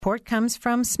Support comes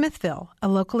from Smithville, a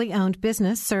locally owned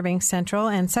business serving central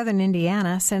and southern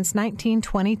Indiana since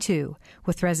 1922,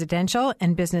 with residential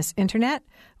and business internet,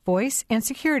 voice, and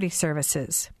security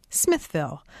services.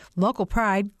 Smithville, local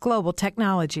pride, global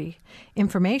technology.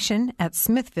 Information at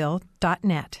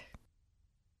smithville.net.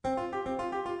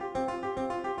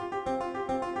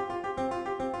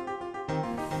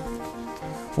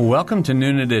 Welcome to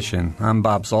Noon Edition. I'm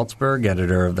Bob Saltzberg,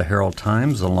 editor of the Herald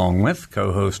Times, along with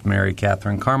co-host Mary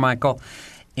Catherine Carmichael.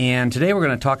 And today we're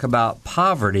going to talk about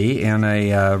poverty and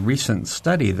a recent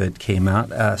study that came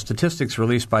out. Statistics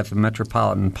released by the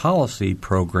Metropolitan Policy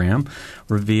Program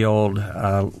revealed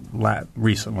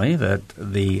recently that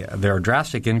there are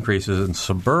drastic increases in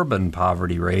suburban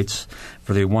poverty rates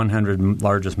for the 100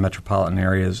 largest metropolitan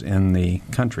areas in the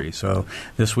country. So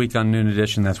this week on Noon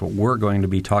Edition, that's what we're going to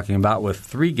be talking about with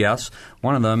three guests.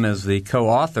 One of them is the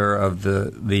co-author of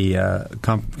the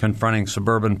Confronting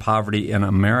Suburban Poverty in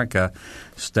America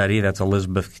study. That's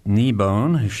Elizabeth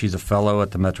Kneebone. She's a fellow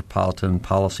at the Metropolitan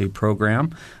Policy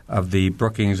Program of the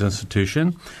Brookings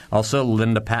Institution. Also,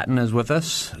 Linda Patton is with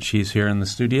us. She's here in the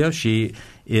studio. She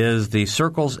is the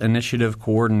Circles Initiative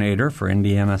Coordinator for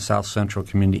Indiana South Central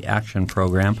Community Action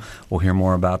Program. We'll hear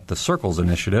more about the Circles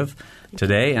Initiative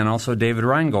today. And also David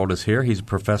Reingold is here. He's a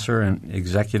professor and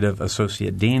executive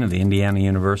associate dean of the Indiana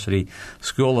University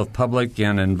School of Public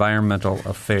and Environmental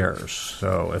Affairs.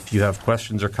 So if you have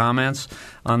questions or comments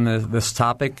on this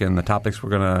topic and the topics we're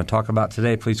going to talk about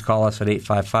today, please call us at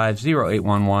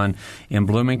 855-0811 in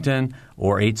Bloomington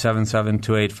or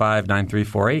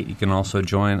 877-285-9348. You can also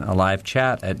join a live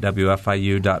chat at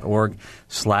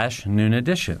wfiu.org/Noon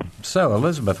Edition. So,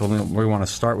 Elizabeth, we want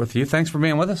to start with you. Thanks for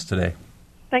being with us today.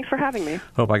 Thanks for having me.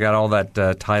 Hope I got all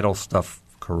that title stuff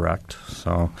correct.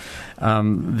 So,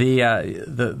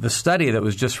 the study that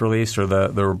was just released, or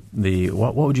the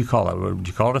what would you call it? Would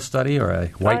you call it a study or a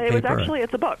white paper?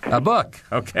 It's a book. A book.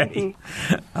 Okay.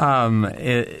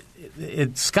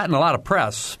 It's gotten a lot of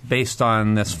press based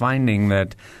on this finding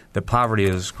that the poverty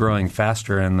is growing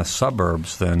faster in the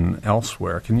suburbs than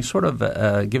elsewhere. Can you sort of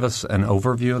give us an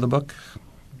overview of the book?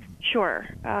 Sure.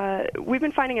 We've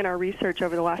been finding in our research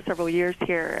over the last several years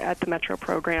here at the Metro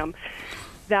program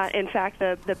that, in fact,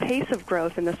 the pace of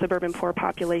growth in the suburban poor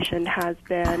population has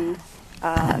been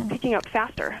picking up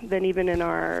faster than even in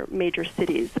our major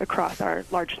cities across our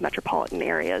largest metropolitan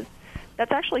areas.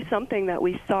 That's actually something that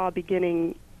we saw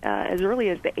beginning as early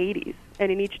as the 80s,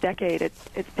 and in each decade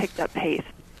it's picked up pace.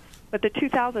 But the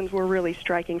 2000s were really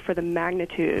striking for the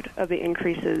magnitude of the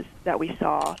increases that we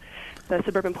saw. The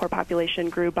suburban poor population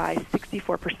grew by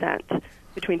 64%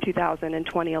 between 2000 and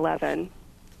 2011,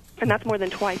 and that's more than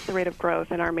twice the rate of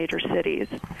growth in our major cities.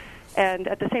 And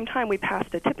at the same time, we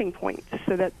passed a tipping point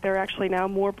so that there are actually now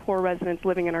more poor residents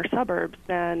living in our suburbs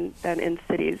than in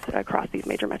cities across these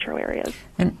major metro areas.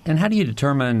 And how do you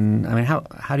determine,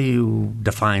 how do you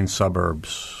define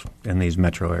suburbs in these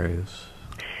metro areas?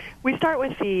 We start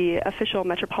with the official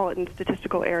metropolitan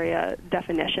statistical area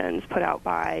definitions put out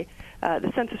by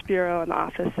the Census Bureau and the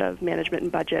Office of Management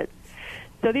and Budget.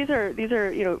 So these are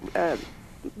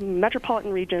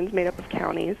metropolitan regions made up of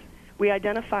counties. We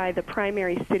identify the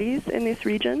primary cities in these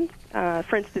regions.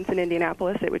 For instance, in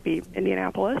Indianapolis, it would be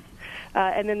Indianapolis.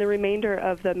 And then the remainder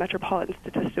of the metropolitan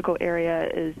statistical area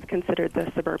is considered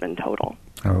the suburban total.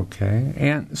 Okay.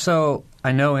 And so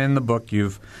I know in the book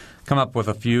you've come up with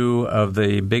a few of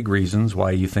the big reasons why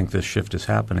you think this shift is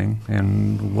happening.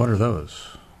 And what are those?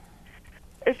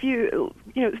 If you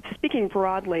speaking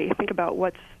broadly, think about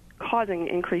what's causing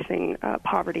increasing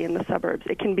poverty in the suburbs.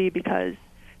 It can be because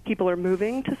people are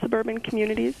moving to suburban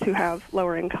communities who have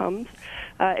lower incomes.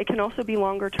 It can also be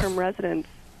longer-term residents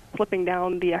slipping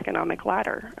down the economic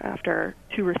ladder after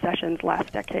two recessions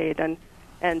last decade and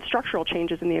structural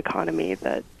changes in the economy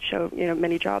that show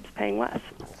many jobs paying less.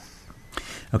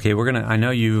 Okay, I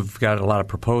know you've got a lot of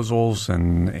proposals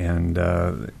and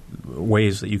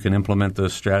ways that you can implement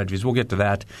those strategies. We'll get to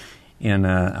that in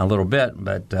a little bit.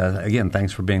 But again,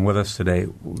 thanks for being with us today.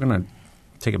 We're going to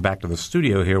take it back to the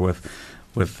studio here with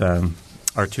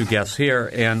our two guests here.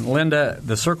 And Linda,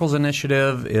 the Circles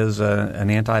Initiative is an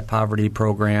anti-poverty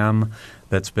program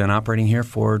that's been operating here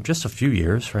for just a few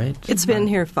years, right? It's been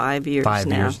here 5 years now. 5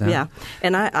 years now. Yeah.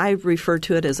 And I refer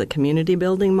to it as a community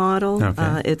building model.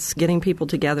 Okay. It's getting people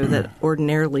together that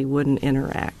ordinarily wouldn't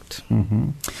interact. Mm-hmm.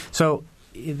 So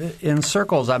in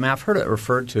Circles, I've heard it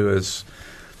referred to as,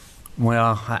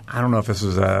 well, I don't know if this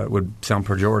would sound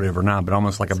pejorative or not, but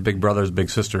almost like a Big Brothers Big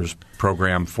Sisters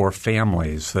program for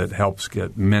families that helps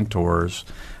get mentors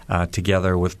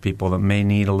together with people that may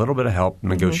need a little bit of help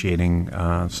negotiating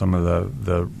some of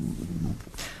the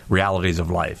realities of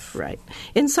life. Right.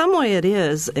 In some way it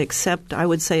is, except I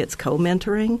would say it's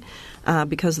co-mentoring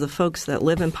because the folks that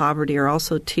live in poverty are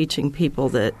also teaching people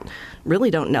that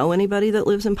really don't know anybody that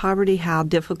lives in poverty how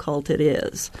difficult it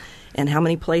is and how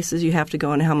many places you have to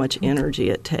go and how much energy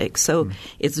it takes. So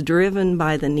it's driven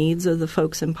by the needs of the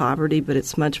folks in poverty, but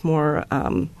it's much more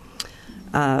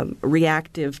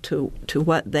reactive to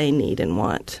what they need and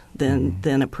want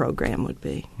than a program would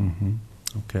be. Mm-hmm.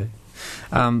 Okay.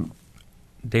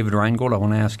 David Reingold, I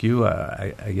want to ask you,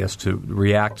 I guess, to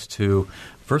react to,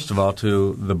 first of all,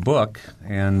 to the book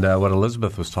and what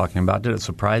Elizabeth was talking about. Did it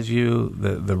surprise you,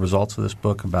 the results of this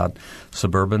book about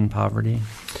suburban poverty?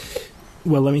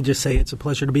 Well, let me just say it's a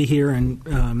pleasure to be here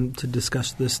and to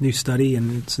discuss this new study,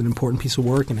 and it's an important piece of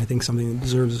work, and I think something that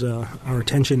deserves our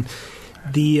attention.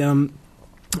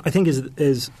 I think,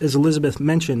 as Elizabeth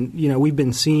mentioned, we've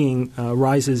been seeing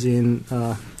rises in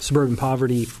suburban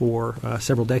poverty for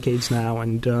several decades now,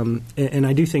 and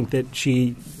I do think that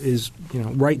she is,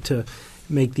 right to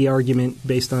make the argument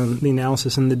based on the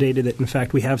analysis and the data that, in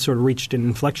fact, we have sort of reached an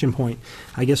inflection point.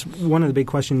 I guess one of the big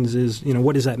questions is,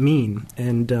 what does that mean?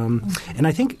 And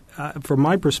I think, from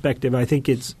my perspective, I think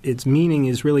its meaning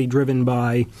is really driven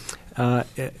by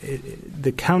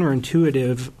the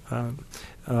counterintuitive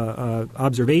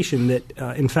observation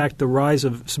that, in fact, the rise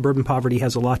of suburban poverty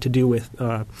has a lot to do with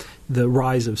the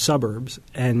rise of suburbs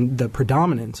and the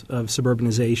predominance of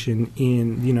suburbanization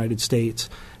in the United States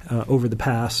over the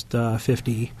past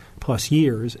 50-plus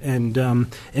years. And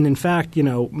in fact,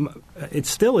 it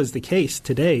still is the case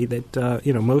today that,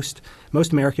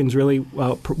 most Americans really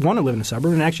want to live in a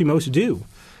suburb, and actually most do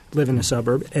live in a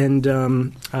suburb. And,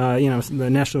 the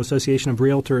National Association of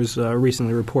Realtors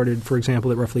recently reported, for example,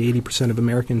 that roughly 80% of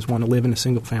Americans want to live in a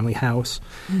single-family house.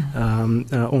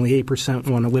 Only 8%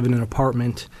 want to live in an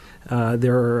apartment.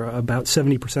 There are about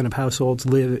 70% of households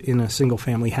live in a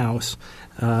single-family house.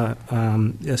 So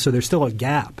there's still a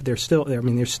gap. There's still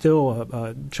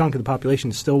a chunk of the population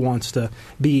that still wants to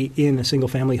be in a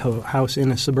single-family house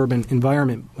in a suburban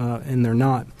environment, and they're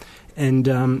not. And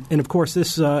of course,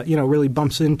 this really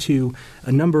bumps into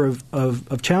a number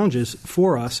of challenges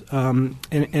for us.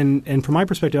 And from my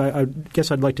perspective, I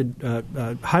guess I'd like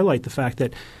to highlight the fact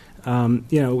that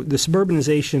the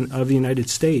suburbanization of the United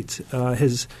States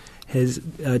has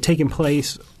taken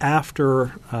place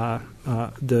after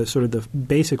the sort of the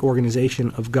basic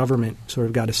organization of government sort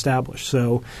of got established.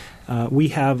 So we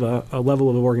have a level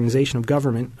of organization of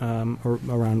government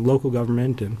around local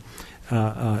government and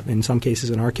in some cases,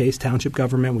 in our case, township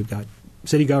government. We've got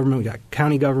city government, we've got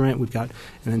county government, and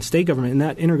then state government. And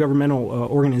that intergovernmental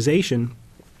organization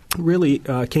really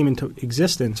came into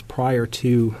existence prior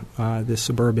to this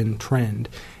suburban trend.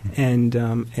 And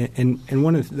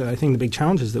one of I think the big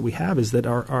challenges that we have is that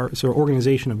our sort of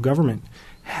organization of government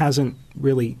hasn't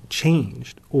really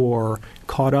changed or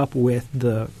caught up with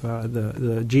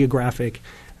the geographic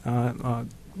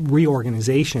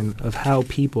reorganization of how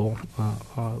people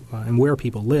and where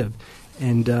people live.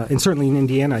 And certainly in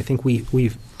Indiana, I think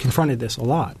we've confronted this a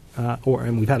lot,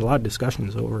 and we've had a lot of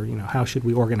discussions over, how should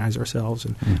we organize ourselves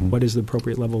and what is the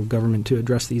appropriate level of government to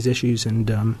address these issues.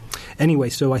 And anyway,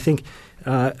 so I think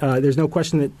there's no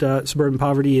question that suburban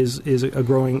poverty is a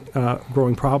growing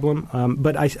problem.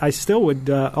 But I still would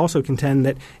also contend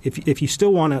that if you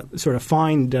still want to sort of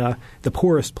find the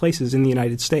poorest places in the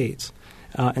United States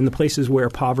and the places where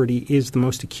poverty is the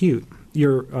most acute,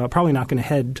 you're probably not going to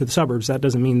head to the suburbs. That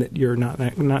doesn't mean that you're not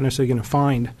necessarily going to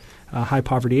find high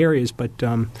poverty areas, but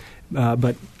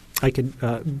I could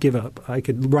I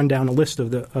could run down a list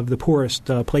of the poorest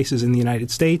places in the United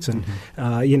States, and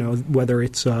whether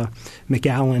it's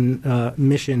McAllen,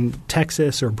 Mission,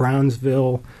 Texas, or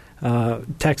Brownsville,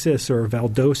 Texas, or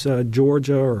Valdosta,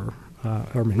 Georgia,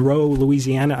 or Monroe,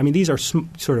 Louisiana. I mean, these are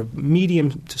sort of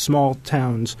medium to small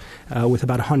towns with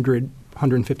about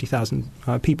 150,000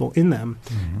 people in them,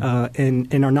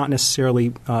 and are not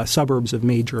necessarily suburbs of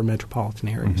major metropolitan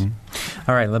areas.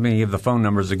 All right, let me give the phone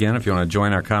numbers again if you want to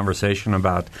join our conversation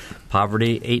about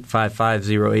poverty,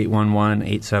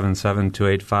 855-0811,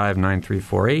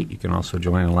 877-285-9348. You can also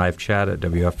join a live chat at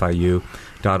wfiu.org/noon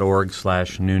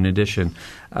edition.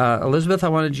 Elizabeth, I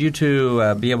wanted you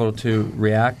to be able to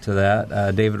react to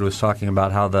that. David was talking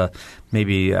about how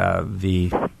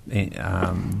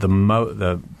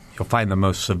you'll find the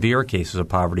most severe cases of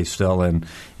poverty still in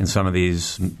some of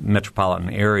these metropolitan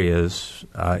areas,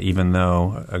 even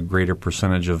though a greater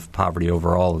percentage of poverty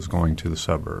overall is going to the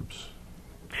suburbs.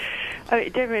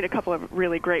 David made a couple of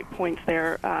really great points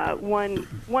there.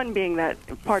 One being that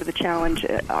part of the challenge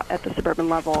at the suburban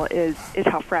level is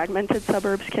how fragmented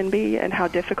suburbs can be and how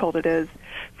difficult it is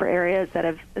for areas that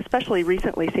have especially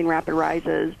recently seen rapid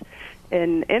rises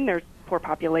in their poor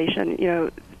population,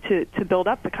 to build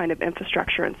up the kind of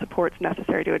infrastructure and supports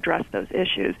necessary to address those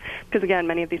issues. Because again,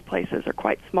 many of these places are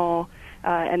quite small,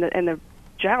 and the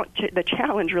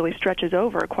challenge really stretches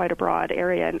over quite a broad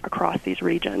area and across these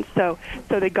regions. So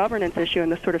the governance issue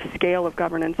and the sort of scale of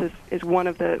governance is one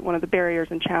of the barriers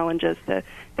and challenges to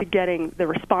getting the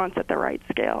response at the right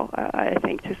scale, I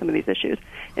think, to some of these issues.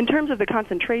 In terms of the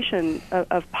concentration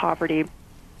of poverty,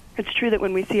 it's true that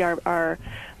when we see our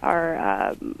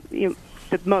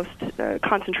the most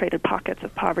concentrated pockets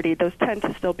of poverty, those tend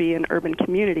to still be in urban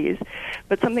communities.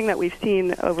 But something that we've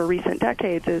seen over recent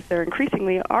decades is there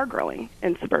increasingly are growing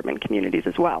in suburban communities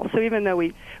as well. So even though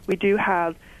we do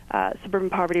have suburban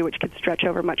poverty, which could stretch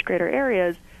over much greater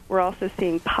areas, we're also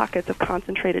seeing pockets of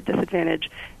concentrated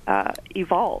disadvantage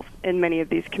evolve in many of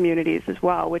these communities as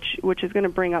well, which is going to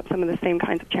bring up some of the same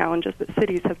kinds of challenges that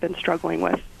cities have been struggling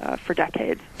with for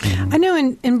decades. I know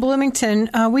in Bloomington,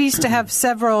 we used to have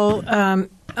several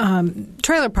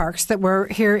trailer parks that were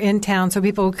here in town so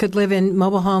people could live in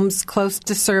mobile homes close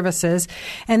to services.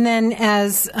 And then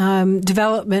as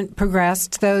development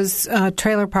progressed, those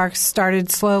trailer parks started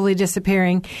slowly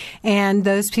disappearing, and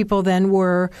those people then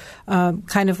were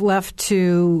kind of left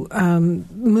to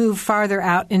move farther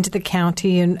out into the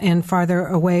county and farther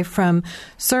away from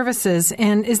services.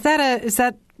 And is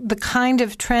that the kind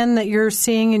of trend that you're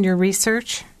seeing in your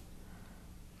research?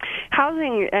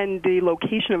 Housing and the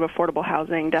location of affordable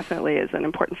housing definitely is an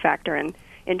important factor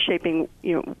in shaping,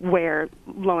 where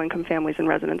low-income families and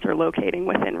residents are locating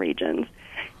within regions.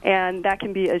 And that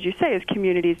can be, as you say, as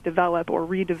communities develop or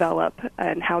redevelop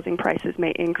and housing prices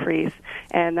may increase,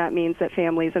 and that means that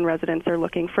families and residents are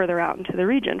looking further out into the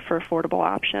region for affordable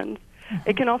options. Mm-hmm.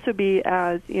 It can also be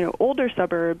as, older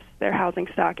suburbs, their housing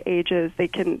stock ages, they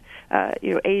can,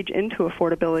 age into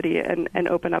affordability and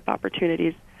open up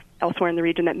opportunities elsewhere in the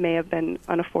region that may have been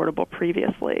unaffordable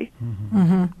previously. Mm-hmm.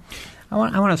 Mm-hmm.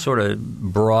 I want to sort of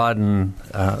broaden,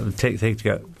 take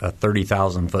a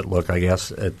 30,000-foot look, I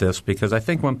guess, at this, because I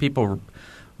think when people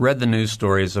read the news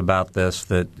stories about this,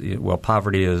 that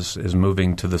poverty is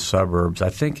moving to the suburbs, I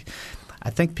think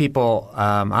people.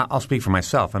 I'll speak for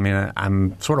myself. I mean,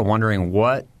 I'm sort of wondering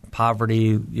what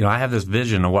poverty. I have this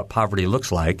vision of what poverty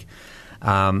looks like,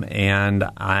 and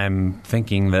I'm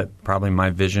thinking that probably my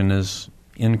vision is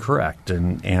incorrect,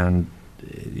 and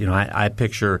I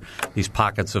picture these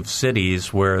pockets of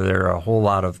cities where there are a whole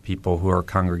lot of people who are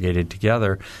congregated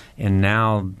together, and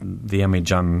now the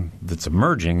image that's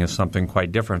emerging is something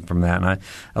quite different from that. And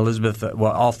Elizabeth,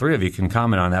 all three of you can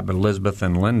comment on that, but Elizabeth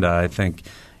and Linda, I think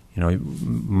you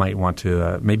might want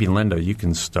to maybe Linda, you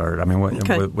can start. I mean,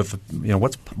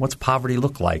 what's poverty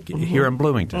look like here in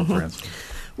Bloomington, for instance?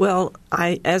 Well,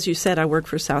 as you said, I work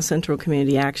for South Central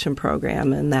Community Action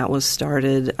Program, and that was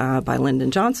started by Lyndon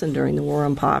Johnson during the War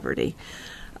on Poverty.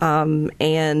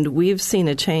 And we've seen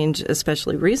a change,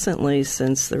 especially recently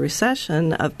since the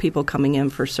recession, of people coming in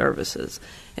for services.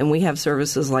 And we have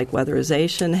services like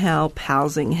weatherization help,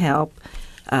 housing help,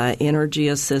 energy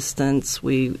assistance.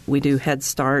 We do Head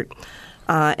Start.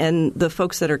 And the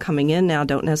folks that are coming in now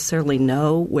don't necessarily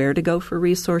know where to go for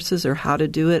resources or how to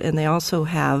do it, and they also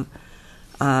have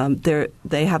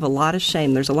they have a lot of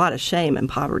shame. There's a lot of shame in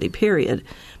poverty, period.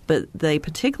 But they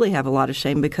particularly have a lot of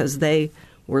shame because they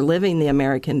were living the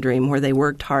American dream where they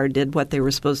worked hard, did what they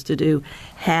were supposed to do,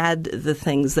 had the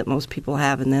things that most people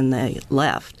have, and then they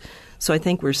left. So I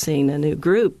think we're seeing a new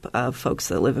group of folks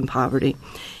that live in poverty.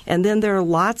 And then there are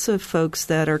lots of folks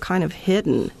that are kind of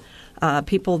hidden,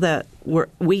 people that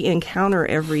we encounter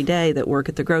every day that work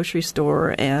at the grocery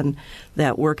store and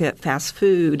that work at fast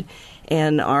food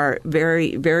and are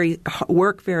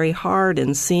work very hard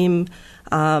and seem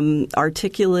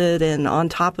articulate and on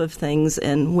top of things.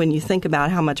 And when you think about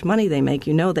how much money they make,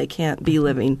 they can't be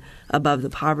living above the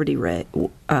poverty rate,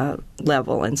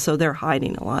 level. And so they're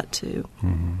hiding a lot too.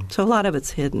 Mm-hmm. So a lot of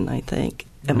it's hidden, I think,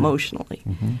 emotionally,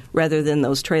 mm-hmm. rather than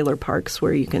those trailer parks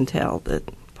where you can tell that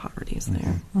poverty is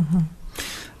there. Mm-hmm.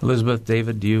 Elizabeth,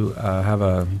 David, do you have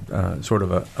a sort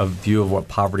of a view of what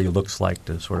poverty looks like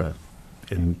to sort of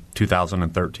in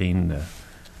 2013 to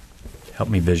help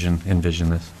me envision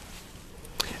this?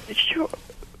 Sure.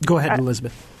 Go ahead,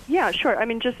 Elizabeth. Yeah, sure. I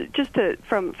mean, just to,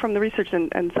 from the research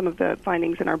and some of the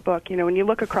findings in our book, when you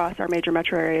look across our major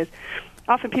metro areas,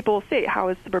 often people will say, how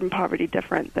is suburban poverty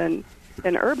different than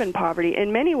urban poverty?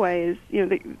 In many ways,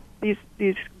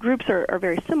 these groups are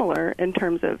very similar in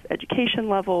terms of education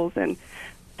levels and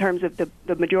terms of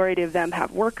the majority of them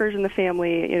have workers in the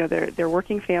family. They're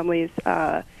working families.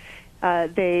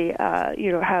 They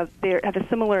have a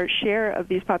similar share of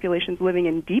these populations living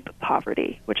in deep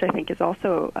poverty, which I think is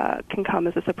also can come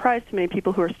as a surprise to many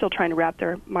people who are still trying to wrap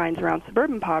their minds around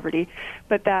suburban poverty.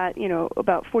 But that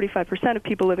about 45% of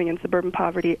people living in suburban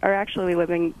poverty are actually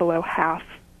living below half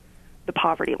the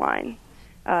poverty line,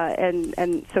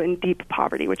 and so in deep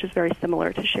poverty, which is very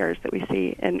similar to shares that we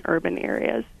see in urban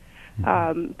areas.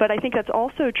 But I think that's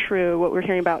also true. What we're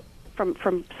hearing about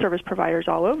from service providers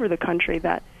all over the country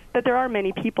that there are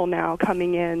many people now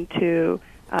coming in to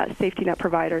safety net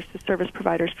providers, to service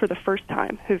providers for the first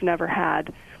time who've never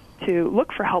had to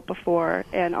look for help before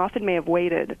and often may have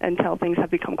waited until things have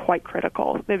become quite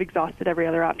critical. They've exhausted every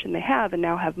other option they have and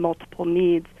now have multiple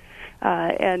needs.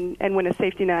 And when a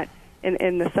safety net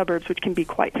in the suburbs, which can be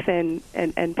quite thin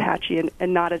and patchy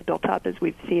and not as built up as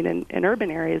we've seen in urban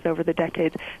areas over the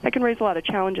decades, that can raise a lot of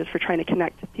challenges for trying to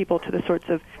connect people to the sorts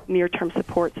of near-term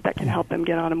supports that can help them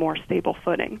get on a more stable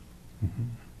footing.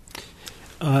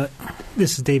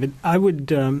 This is David. I would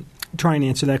try and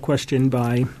answer that question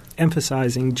by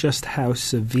emphasizing just how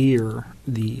severe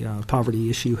the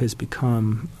poverty issue has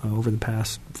become over the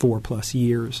past 4+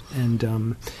 years.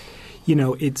 And,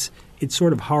 it's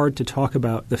sort of hard to talk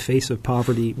about the face of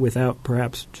poverty without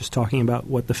perhaps just talking about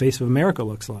what the face of America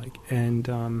looks like. And,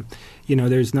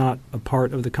 there's not a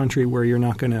part of the country where you're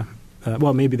not going to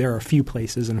maybe there are a few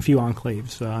places and a few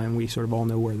enclaves, and we sort of all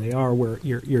know where they are, where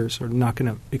you're sort of not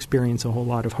going to experience a whole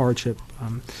lot of hardship.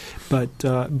 But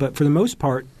for the most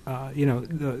part,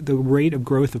 the rate of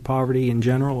growth of poverty in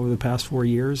general over the past 4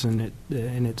 years and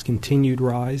its continued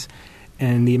rise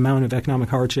and the amount of economic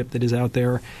hardship that is out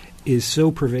there is so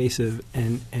pervasive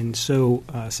and so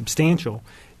substantial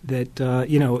that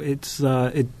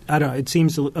it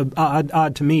seems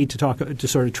odd to me to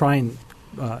sort of try and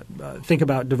think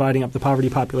about dividing up the poverty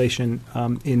population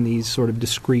in these sort of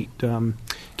discrete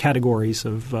categories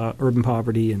of urban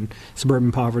poverty and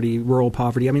suburban poverty, rural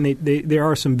poverty. I mean, there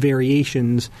are some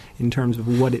variations in terms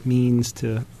of what it means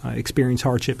to experience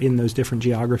hardship in those different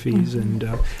geographies. Mm-hmm.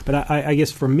 And but I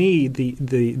guess for me,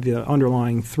 the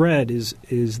underlying thread is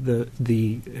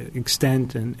the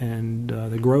extent and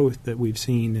the growth that we've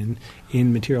seen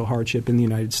in material hardship in the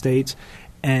United States,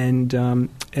 and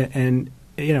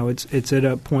it's at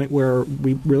a point where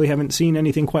we really haven't seen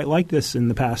anything quite like this in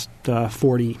the past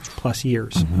 40+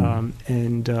 years.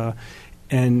 Mm-hmm.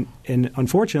 And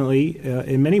unfortunately,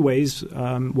 in many ways,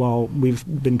 while we've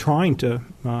been trying to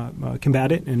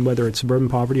combat it, and whether it's suburban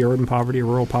poverty or urban poverty or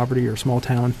rural poverty or small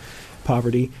town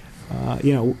poverty,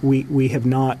 we have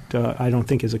not, I don't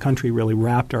think, as a country, really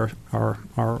wrapped our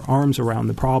arms around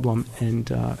the problem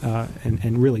and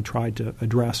really tried to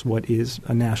address what is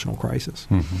a national crisis.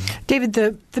 Mm-hmm. David,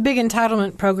 the big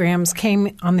entitlement programs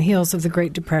came on the heels of the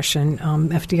Great Depression,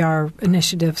 FDR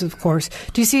initiatives, of course.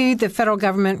 Do you see the federal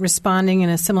government responding in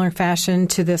a similar fashion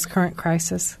to this current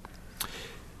crisis?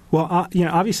 Well,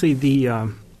 obviously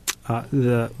the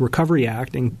Recovery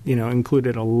Act,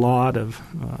 included a lot of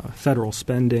federal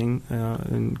spending,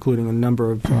 including a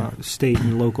number of state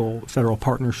and local federal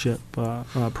partnership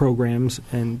programs,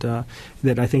 and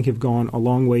that I think have gone a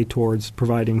long way towards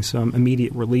providing some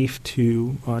immediate relief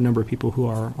to a number of people who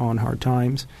are on hard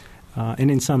times.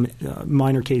 And in some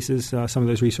minor cases, some of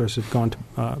those resources have gone to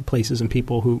places and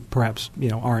people who perhaps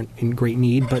aren't in great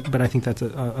need, but I think that's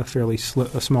a fairly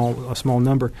small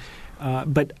number.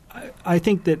 But I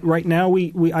think that right now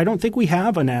I don't think we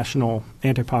have a national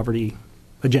anti-poverty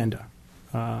agenda.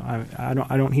 I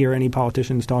don't hear any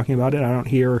politicians talking about it. I don't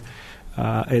hear,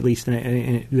 at least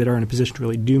that are in a position to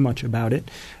really do much about it.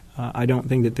 I don't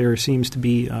think that there seems to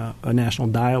be a national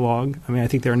dialogue. I mean, I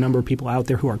think there are a number of people out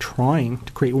there who are trying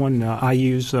to create one.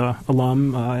 IU's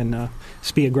alum and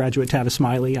SPIA graduate Tavis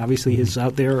Smiley obviously is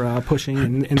out there pushing,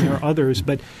 and there are others.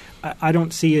 But I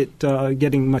don't see it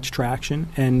getting much traction.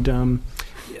 And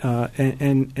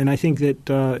I think that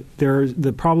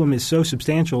the problem is so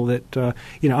substantial that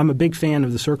I'm a big fan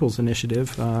of the Circles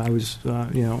Initiative. I was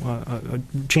a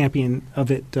champion of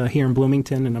it here in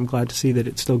Bloomington, and I'm glad to see that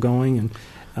it's still going.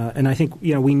 And I think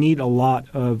we need a lot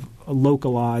of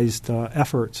localized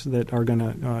efforts that are going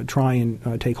to try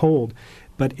and take hold.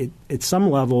 But at some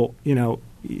level,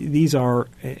 these are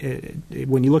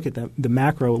when you look at the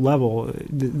macro level,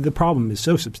 the problem is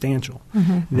so substantial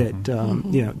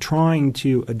that trying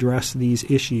to address these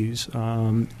issues,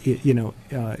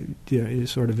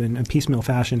 is sort of in a piecemeal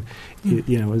fashion,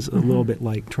 is a little bit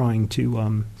like trying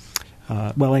to.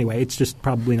 Anyway, it's just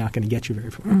probably not going to get you very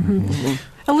far. Mm-hmm. Mm-hmm.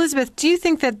 Elizabeth, do you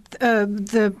think that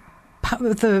the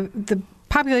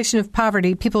population of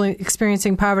poverty, people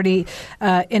experiencing poverty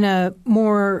in a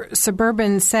more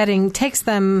suburban setting takes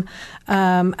them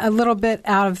a little bit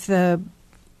out of the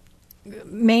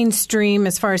mainstream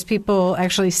as far as people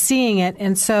actually seeing it,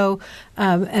 and so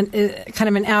kind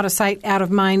of an out of sight, out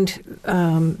of mind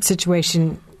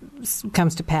situation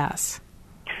comes to pass.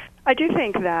 I do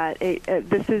think that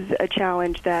this is a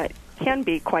challenge that can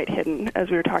be quite hidden, as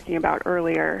we were talking about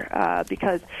earlier,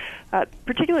 because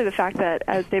particularly the fact that,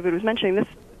 as David was mentioning, this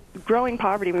growing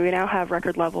poverty, we now have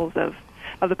record levels of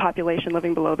the population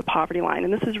living below the poverty line.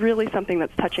 And this is really something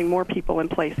that's touching more people in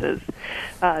places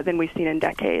than we've seen in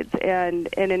decades. And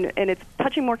it's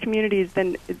touching more communities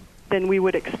than we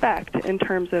would expect in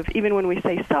terms of, even when we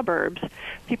say suburbs,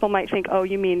 people might think, oh,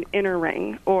 you mean inner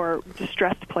ring or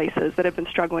distressed places that have been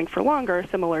struggling for longer,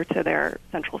 similar to their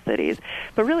central cities.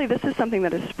 But really, this is something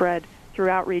that is spread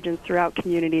throughout regions, throughout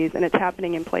communities, and it's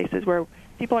happening in places where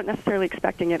people aren't necessarily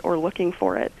expecting it or looking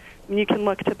for it. I mean, you can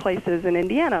look to places in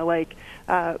Indiana like,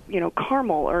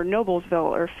 Carmel or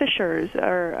Noblesville or Fishers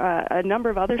or a number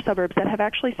of other suburbs that have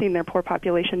actually seen their poor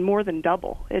population more than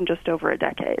double in just over a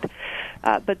decade.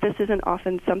 But this isn't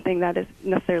often something that is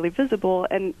necessarily visible,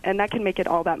 and that can make it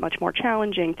all that much more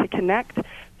challenging to connect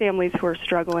families who are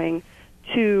struggling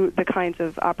to the kinds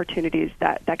of opportunities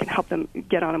that can help them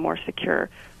get on a more secure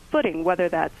footing, whether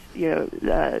that's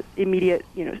immediate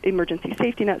emergency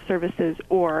safety net services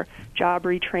or job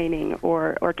retraining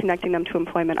or connecting them to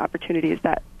employment opportunities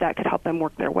that could help them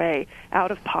work their way out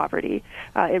of poverty.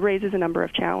 It raises a number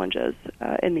of challenges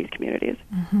in these communities.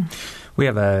 Mm-hmm. We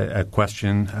have a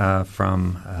question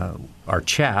from our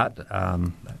chat.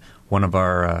 One of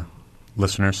our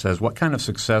listener says, what kind of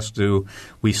success do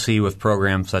we see with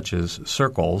programs such as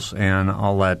Circles? And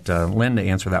I'll let Linda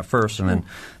answer that first. And then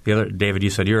the other, David, you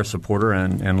said you're a supporter.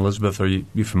 And Elizabeth, are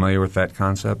you familiar with that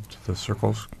concept, the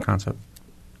Circles concept?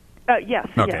 Yes.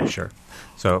 Okay, yes. Sure.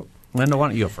 So, Linda, why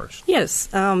don't you go first? Yes.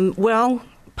 Well,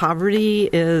 poverty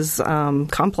is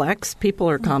complex. People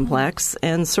are complex.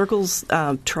 And Circles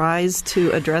tries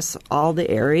to address all the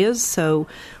areas. So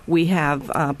we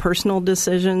have personal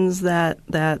decisions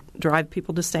that drive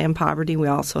people to stay in poverty. We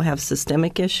also have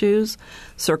systemic issues.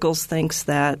 Circles thinks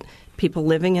that people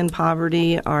living in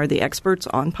poverty are the experts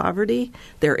on poverty.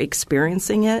 They're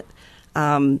experiencing it.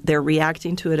 They're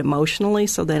reacting to it emotionally,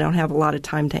 so they don't have a lot of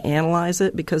time to analyze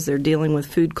it because they're dealing with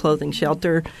food, clothing,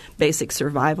 shelter, basic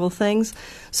survival things.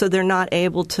 So they're not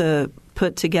able to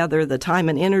put together the time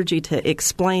and energy to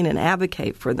explain and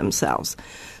advocate for themselves.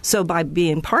 So by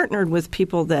being partnered with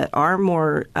people that are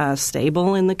more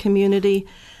stable in the community,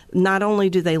 not only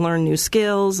do they learn new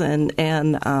skills and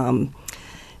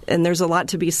there's a lot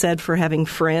to be said for having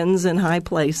friends in high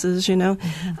places,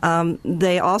 Mm-hmm.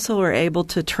 They also are able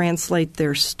to translate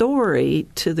their story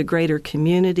to the greater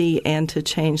community and to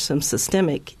change some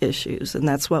systemic issues, and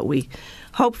that's what we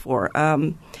hope for.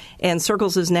 And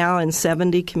Circles is now in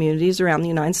 70 communities around the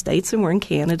United States, and we're in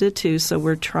Canada too, so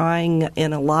we're trying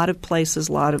in a lot of places,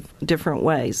 a lot of different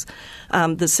ways.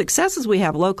 The successes we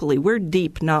have locally, we're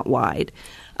deep, not wide.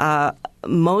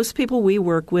 Most people we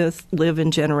work with live in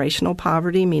generational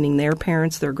poverty, meaning their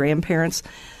parents, their grandparents.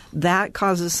 That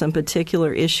causes some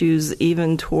particular issues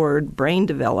even toward brain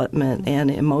development and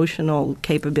emotional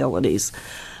capabilities.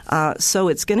 So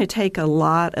it's going to take a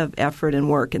lot of effort and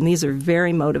work. And these are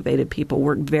very motivated people,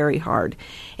 work very hard.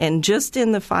 And just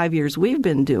in the 5 years we've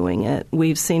been doing it,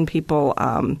 we've seen people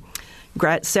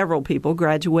several people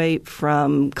graduate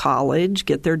from college,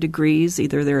 get their degrees,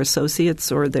 either their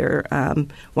associates or their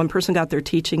one person got their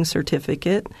teaching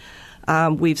certificate.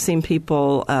 We've seen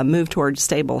people move towards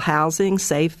stable housing,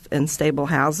 safe and stable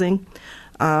housing.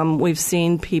 We've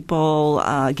seen people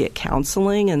get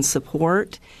counseling and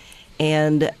support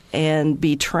and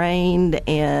be trained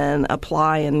and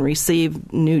apply and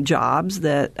receive new jobs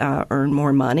that earn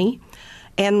more money.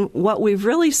 And what we've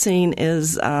really seen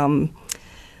is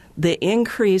the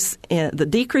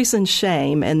decrease in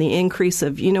shame and the increase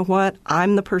of, you know what,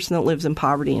 I'm the person that lives in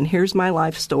poverty and here's my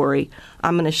life story.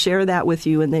 I'm going to share that with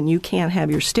you, and then you can't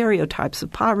have your stereotypes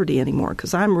of poverty anymore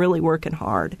because I'm really working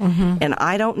hard. Mm-hmm. And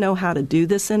I don't know how to do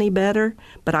this any better,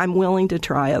 but I'm willing to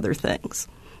try other things.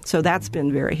 So that's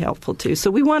been very helpful too.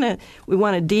 So we want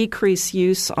to decrease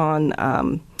use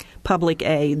on public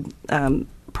aid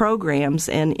programs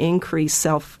and increase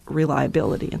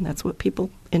self-reliability, and that's what people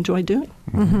enjoy doing.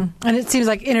 Mm-hmm. And it seems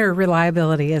like inner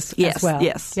reliability as well.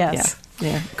 Yes.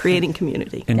 Yeah. Creating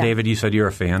community. And David, you said you're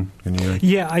a fan.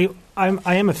 Yeah, I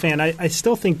am a fan. I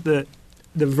still think the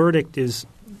verdict is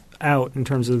out in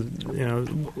terms of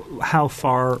how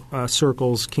far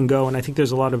circles can go, and I think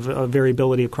there's a lot of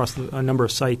variability across a number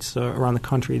of sites around the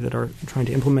country that are trying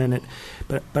to implement it.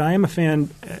 But I am a fan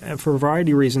for a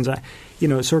variety of reasons.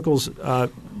 Circles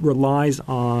relies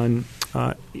on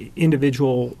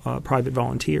individual private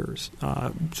volunteers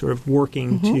sort of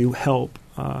working to help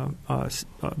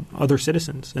other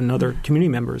citizens and other community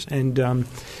members. And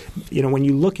when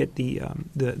you look at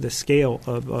the scale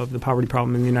of the poverty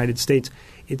problem in the United States,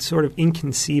 it's sort of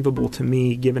inconceivable to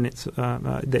me, given it's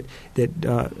that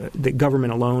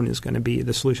government alone is going to be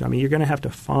the solution. I mean, you're going to have to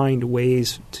find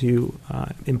ways to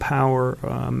empower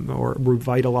or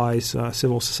revitalize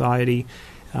civil society,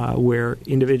 where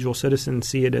individual citizens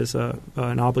see it as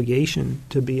an obligation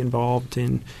to be involved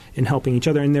in helping each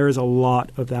other. And there is a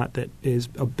lot of that has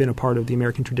been a part of the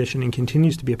American tradition and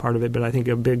continues to be a part of it. But I think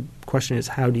a big question is,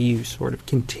 how do you sort of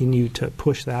continue to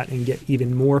push that and get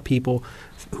even more people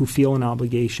who feel an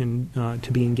obligation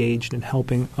to be engaged in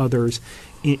helping others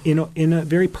in a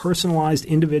very personalized,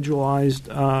 individualized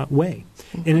way,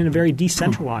 and in a very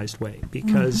decentralized way,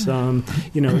 because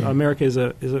America is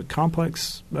a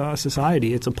complex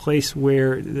society. It's a place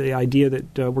where the idea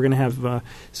that we're going to have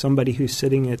somebody who's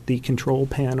sitting at the control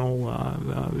panel,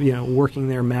 working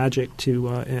their magic to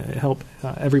help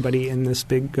everybody in this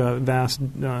big, vast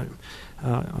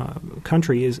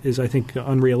country is I think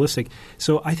unrealistic.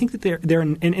 So I think that they're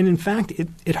and in fact it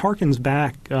harkens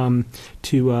back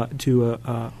to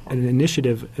an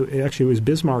initiative. Actually, it was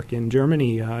Bismarck in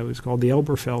Germany. It was called the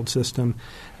Elberfeld system,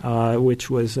 which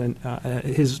was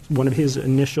one of his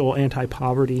initial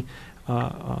anti-poverty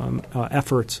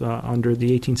efforts under the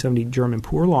 1870 German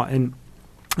Poor Law.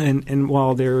 And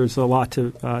while there's a lot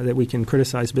that we can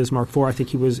criticize Bismarck for, I think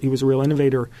he was a real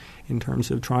innovator in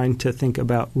terms of trying to think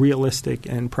about realistic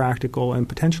and practical and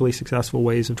potentially successful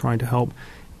ways of trying to help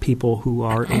people who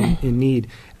are in need.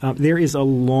 There is a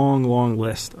long, long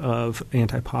list of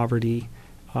anti-poverty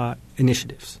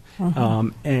initiatives,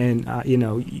 and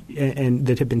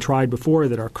that have been tried before,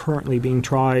 that are currently being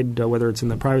tried, whether it's in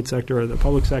the private sector or the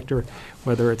public sector,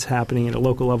 whether it's happening at a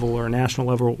local level or a national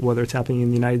level, whether it's happening in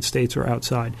the United States or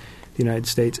outside the United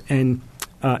States. And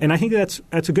I think that's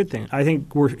a good thing. I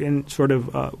think we're in sort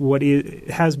of what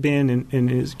has been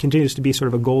and continues to be sort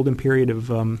of a golden period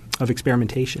of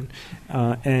experimentation,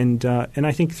 and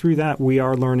I think through that we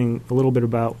are learning a little bit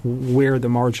about where the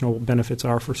marginal benefits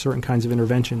are for certain kinds of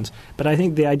interventions. But I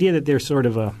think the idea that there's sort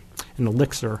of an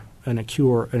elixir and a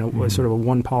cure and sort of a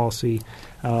one policy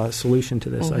solution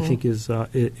to this, I think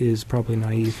is probably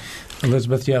naive.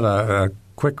 Elizabeth, do you have a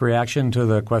quick reaction to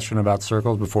the question about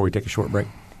circles before we take a short break?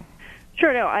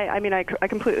 Sure. No, I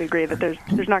completely agree that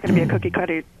there's not going to be a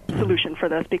cookie-cutter solution for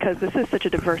this, because this is such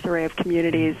a diverse array of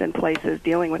communities and places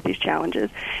dealing with these challenges.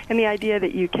 And the idea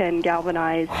that you can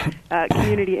galvanize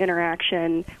community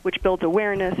interaction, which builds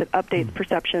awareness, it updates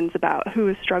perceptions about who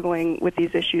is struggling with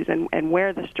these issues and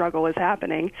where the struggle is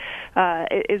happening,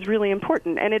 is really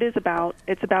important. And it's about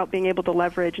being able to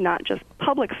leverage not just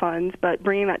public funds, but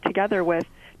bringing that together with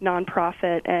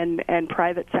nonprofit and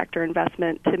private sector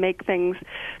investment to make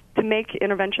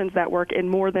interventions that work in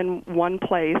more than one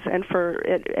place and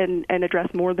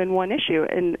address more than one issue.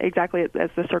 And exactly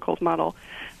as the Circles model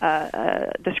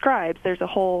describes, there's a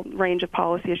whole range of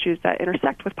policy issues that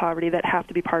intersect with poverty that have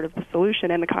to be part of the solution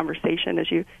and the conversation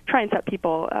as you try and set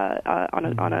people on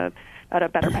a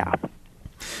better path.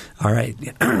 All right.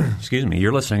 Excuse me.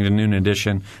 You're listening to Noon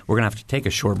Edition. We're going to have to take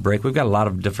a short break. We've got a lot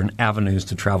of different avenues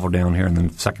to travel down here in the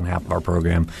second half of our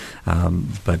program.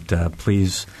 But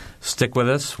please stick with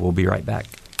us. We'll be right back.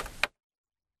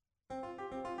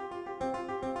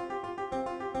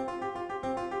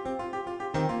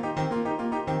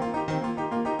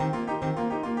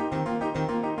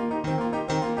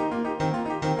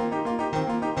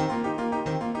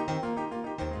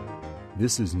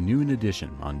 This is Noon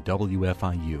Edition on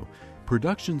WFIU.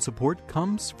 Production support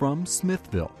comes from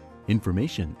Smithville.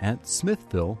 Information at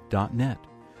smithville.net.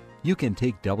 You can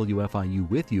take WFIU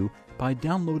with you by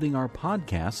downloading our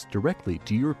podcasts directly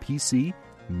to your PC,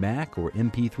 Mac, or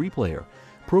MP3 player.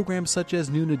 Programs such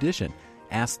as Noon Edition,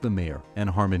 Ask the Mayor, and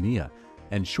Harmonia,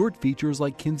 and short features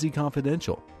like Kinsey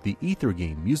Confidential, the Ether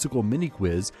Game musical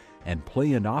mini-quiz, and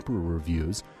play and opera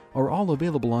reviews are all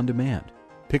available on demand.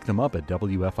 Pick them up at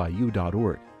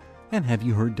WFIU.org. And have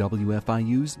you heard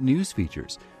WFIU's news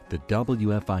features? The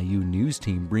WFIU News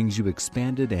Team brings you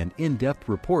expanded and in-depth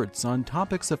reports on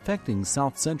topics affecting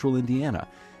South Central Indiana.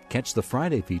 Catch the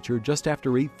Friday feature just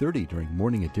after 8:30 during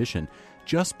Morning Edition,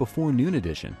 just before Noon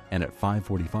Edition, and at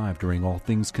 5:45 during All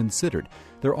Things Considered.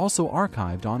 They're also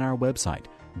archived on our website,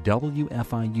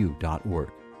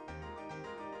 WFIU.org.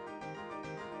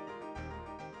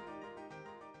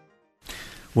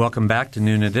 Welcome back to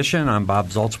Noon Edition. I'm Bob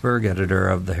Zaltsberg, editor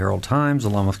of the Herald Times,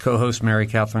 along with co-host Mary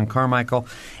Catherine Carmichael.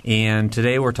 And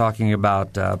today we're talking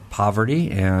about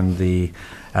poverty and a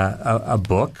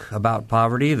book about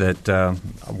poverty that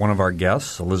one of our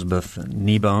guests, Elizabeth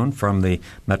Kneebone from the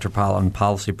Metropolitan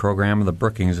Policy Program of the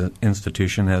Brookings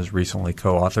Institution, has recently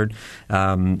co-authored.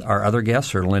 Our other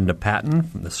guests are Linda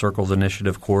Patton, the Circles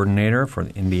Initiative Coordinator for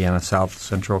the Indiana South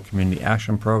Central Community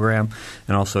Action Program,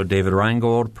 and also David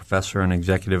Reingold, Professor and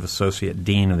Executive Associate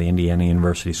Dean of the Indiana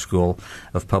University School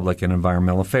of Public and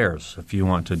Environmental Affairs. If you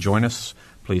want to join us,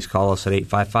 please call us at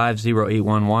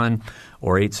 855-0811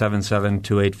 or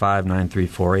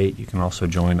 877-285-9348. You can also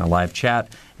join a live chat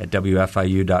at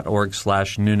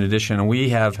wfiu.org/Noon Edition. And we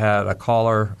have had a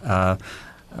caller,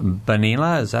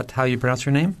 Banila, is that how you pronounce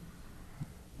your name?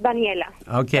 Daniela.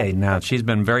 Okay, now she's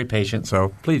been very patient,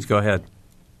 so please go ahead.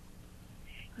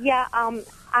 Yeah,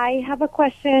 I have a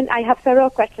question. I have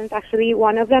several questions, actually.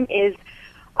 One of them is,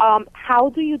 how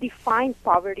do you define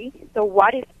poverty? So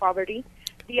what is poverty?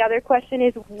 The other question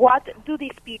is, what do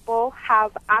these people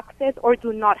have access or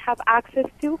do not have access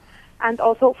to? And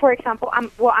also, for example,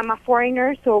 I'm a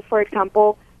foreigner, so, for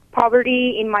example,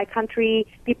 poverty in my country,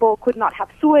 people could not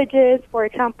have sewages, for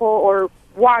example, or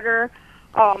water.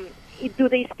 Do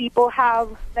these people have,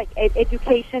 like,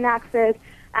 education access?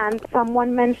 And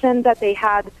someone mentioned that they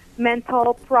had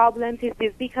mental problems. Is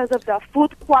this because of the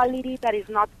food quality that is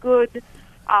not good?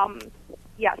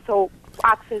 So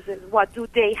access is, what do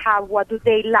they have? What do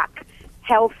they lack?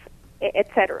 Health,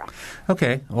 etc.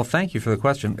 Okay. Well, thank you for the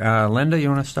question. Linda, you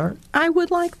want to start? I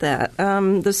would like that.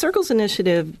 The Circles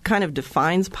Initiative kind of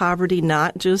defines poverty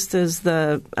not just as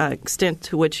the extent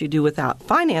to which you do without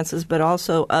finances, but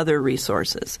also other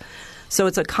resources. So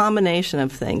it's a combination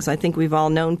of things. I think we've all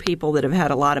known people that have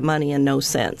had a lot of money and no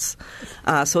sense.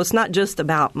 So it's not just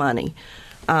about money.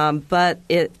 But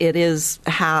it is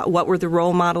what were the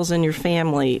role models in your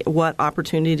family? What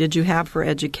opportunity did you have for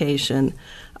education?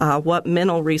 What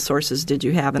mental resources did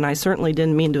you have? And I certainly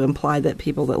didn't mean to imply that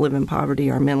people that live in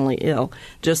poverty are mentally ill,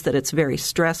 just that it's very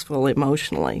stressful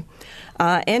emotionally.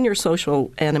 And your social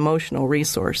and emotional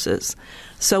resources.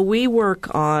 So we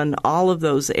work on all of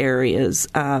those areas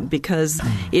because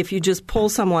if you just pull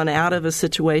someone out of a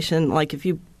situation, like if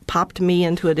you popped me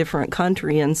into a different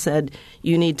country and said,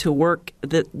 you need to work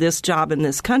this job in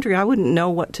this country, I wouldn't know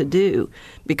what to do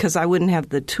because I wouldn't have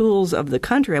the tools of the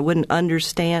country. I wouldn't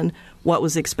understand what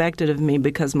was expected of me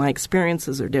because my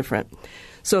experiences are different.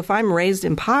 So if I'm raised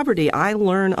in poverty, I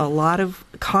learn a lot of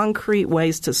concrete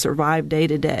ways to survive day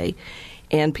to day.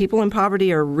 And people in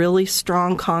poverty are really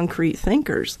strong, concrete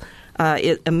thinkers.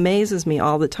 It amazes me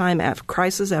all the time,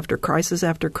 crisis after crisis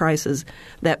after crisis,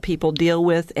 that people deal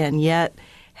with and yet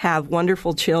have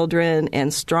wonderful children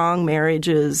and strong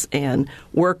marriages and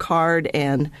work hard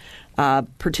and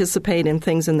participate in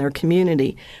things in their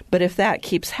community. But if that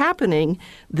keeps happening,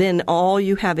 then all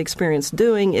you have experience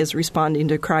doing is responding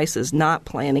to crisis, not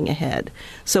planning ahead.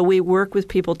 So we work with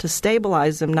people to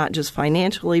stabilize them, not just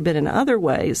financially, but in other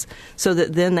ways, so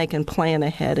that then they can plan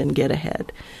ahead and get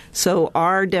ahead. So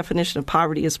our definition of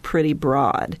poverty is pretty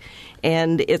broad,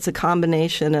 and it's a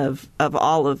combination of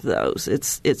all of those.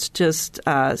 It's just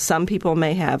some people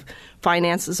may have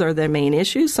finances are their main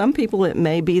issue. Some people it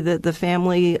may be that the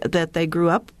family that they grew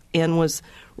up in was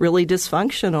really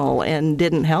dysfunctional and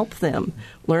didn't help them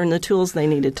learn the tools they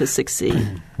needed to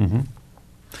succeed. Mm-hmm.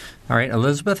 All right,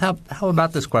 Elizabeth, how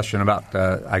about this question about,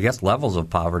 I guess, levels of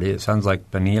poverty? It sounds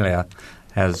like Banila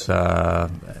has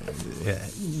the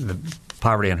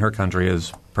poverty in her country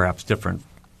is perhaps different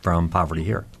from poverty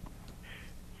here.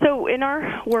 So in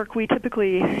our work, we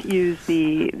typically use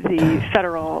the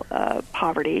federal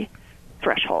poverty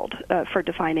threshold for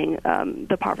defining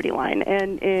the poverty line.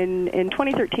 And in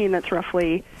 2013, that's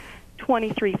roughly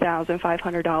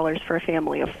 $23,500 for a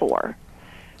family of four.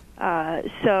 There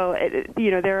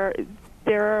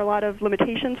are a lot of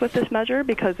limitations with this measure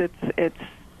because it's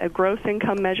a gross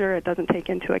income measure. It doesn't take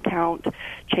into account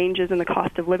changes in the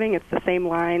cost of living. It's the same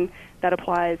line that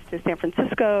applies to San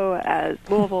Francisco as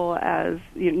Louisville as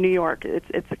New York.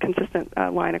 It's a consistent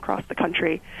line across the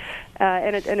country,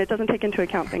 and it doesn't take into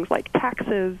account things like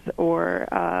taxes or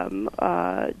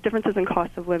differences in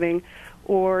cost of living,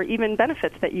 or even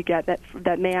benefits that you get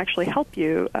that may actually help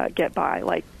you get by,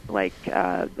 like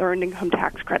earned income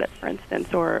tax credits, for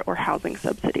instance, or housing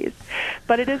subsidies.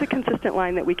 But it is a consistent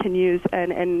line that we can use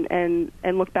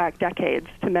and look back decades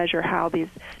to measure how these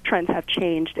trends have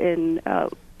changed in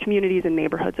communities and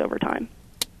neighborhoods over time.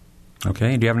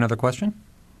 Okay. Do you have another question?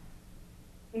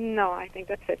 No, I think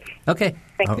that's it. Okay.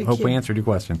 Thank Hope you. we answered your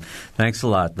question. Thanks a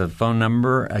lot. The phone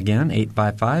number, again,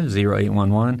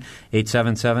 855-0811,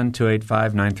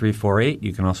 877-285-9348.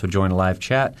 You can also join a live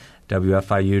chat,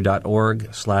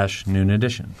 wfiu.org/noon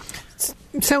edition.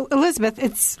 So, Elizabeth,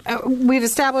 it's we've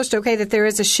established, that there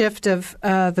is a shift of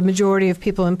the majority of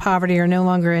people in poverty are no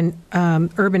longer in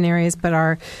urban areas but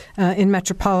are in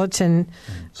metropolitan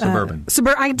Suburban.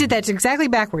 I did that exactly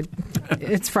backward.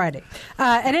 It's Friday.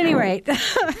 At any rate,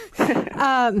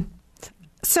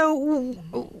 so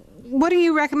what do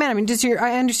you recommend? I mean,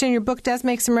 I understand your book does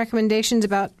make some recommendations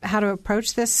about how to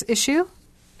approach this issue?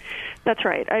 That's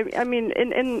right. I mean,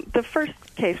 in the first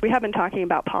case, we have been talking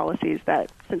about policies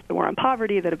that, since the war on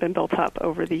poverty, that have been built up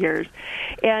over the years.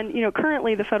 And,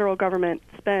 currently the federal government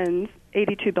spends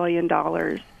 $82 billion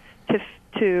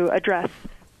to address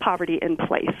poverty in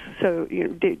place. So,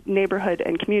 neighborhood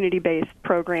and community-based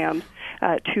programs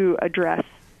to address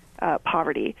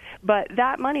poverty. But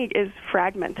that money is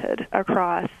fragmented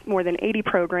across more than 80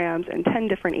 programs and 10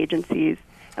 different agencies.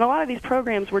 And a lot of these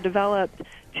programs were developed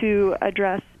to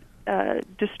address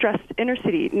distressed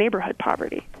inner-city neighborhood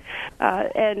poverty.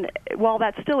 And while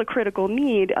that's still a critical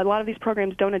need, a lot of these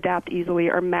programs don't adapt easily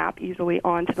or map easily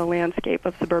onto the landscape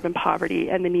of suburban poverty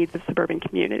and the needs of suburban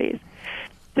communities.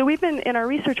 So in our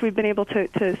research, we've been able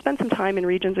to spend some time in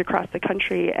regions across the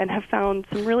country and have found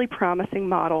some really promising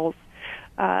models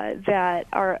that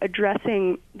are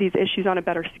addressing these issues on a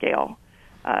better scale.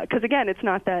 Because again, it's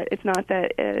not that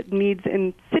needs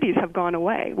in cities have gone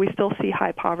away. We still see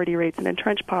high poverty rates and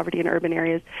entrenched poverty in urban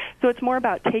areas. So it's more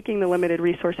about taking the limited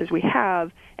resources we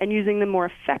have and using them more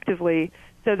effectively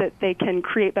so that they can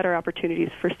create better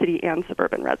opportunities for city and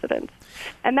suburban residents.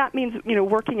 And that means,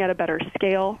 working at a better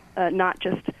scale, not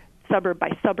just suburb by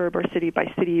suburb or city by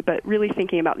city, but really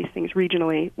thinking about these things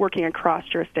regionally, working across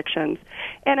jurisdictions.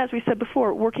 And as we said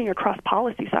before, working across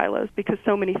policy silos, because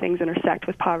so many things intersect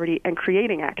with poverty and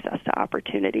creating access to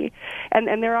opportunity.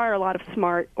 And there are a lot of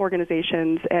smart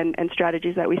organizations and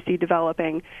strategies that we see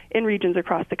developing in regions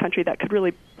across the country that could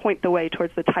really point the way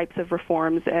towards the types of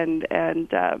reforms and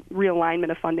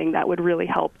realignment of funding that would really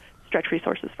help stretch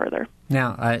resources further.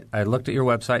 Now, I looked at your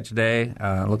website today.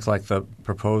 It looks like the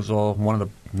proposal, one of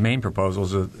the main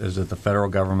proposals is that the federal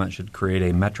government should create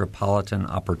a Metropolitan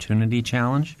Opportunity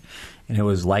Challenge, and it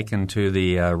was likened to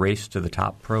the Race to the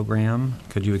Top program.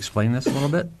 Could you explain this a little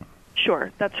bit?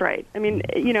 Sure, that's right. I mean,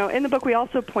 in the book we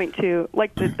also point to,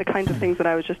 like the kinds of things that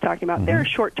I was just talking about, there are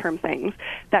short-term things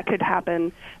that could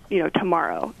happen,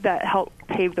 tomorrow that help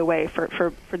pave the way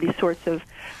for these sorts of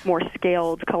more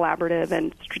scaled, collaborative,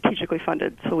 and strategically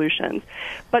funded solutions.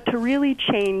 But to really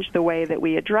change the way that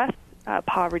we address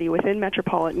poverty within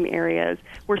metropolitan areas,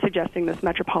 we're suggesting this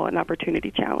Metropolitan Opportunity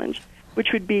Challenge,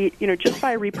 which would be, just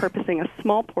by repurposing a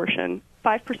small portion,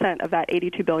 5% of that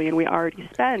 $82 billion we already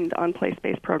spend on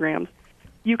place-based programs,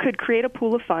 you could create a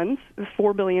pool of funds,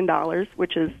 $4 billion,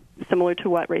 which is similar to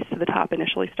what Race to the Top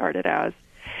initially started as,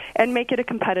 and make it a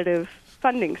competitive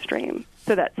funding stream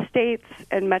so that states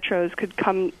and metros could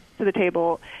come to the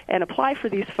table and apply for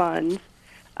these funds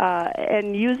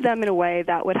and use them in a way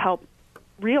that would help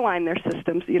realign their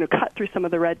systems, cut through some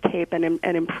of the red tape and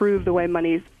improve the way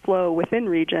monies flow within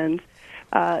regions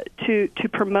to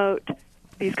promote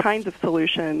these kinds of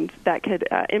solutions that could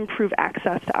improve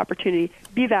access to opportunity,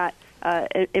 be that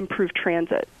improve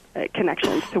transit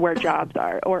connections to where jobs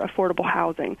are, or affordable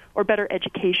housing, or better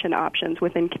education options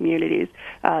within communities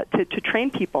to train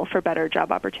people for better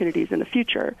job opportunities in the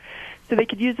future. So they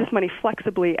could use this money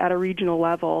flexibly at a regional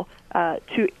level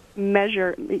to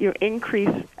measure,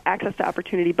 increase access to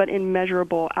opportunity, but in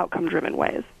measurable, outcome-driven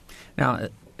ways. Now,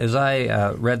 as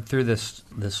I read through this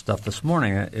stuff this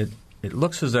morning, it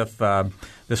looks as if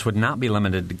this would not be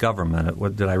limited to government.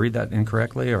 Did I read that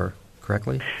incorrectly or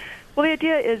correctly? Well, the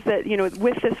idea is that,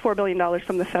 with this $4 billion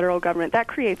from the federal government, that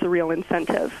creates a real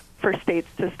incentive for states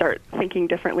to start thinking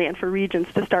differently and for regions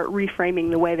to start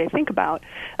reframing the way they think about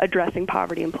addressing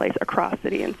poverty in place across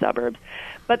city and suburbs.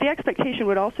 But the expectation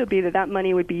would also be that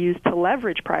money would be used to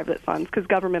leverage private funds, because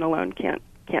government alone can't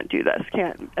do this,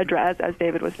 can't address, as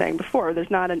David was saying before,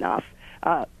 there's not enough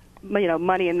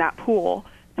money in that pool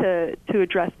to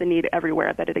address the need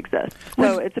everywhere that it exists.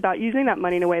 So it's about using that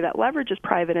money in a way that leverages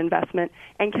private investment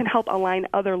and can help align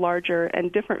other larger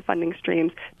and different funding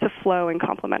streams to flow in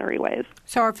complementary ways.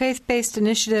 So are faith-based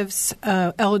initiatives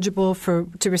eligible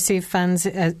to receive funds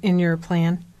in your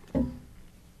plan?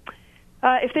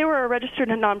 If they were a registered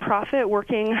nonprofit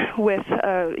working with,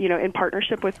 in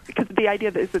partnership with, because the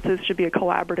idea is that this should be a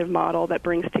collaborative model that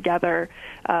brings together,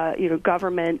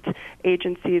 government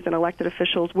agencies and elected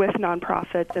officials with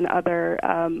nonprofits and other,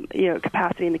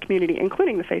 capacity in the community,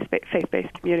 including the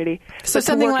faith-based community. So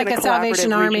something like a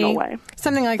Salvation Army,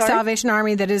 something like Sorry? Salvation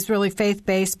Army that is really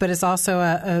faith-based, but is also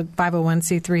a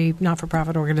 501c3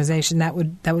 not-for-profit organization. That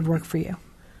would work for you.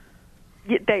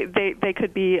 They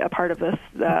could be a part of this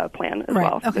plan as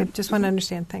well. Okay, just want to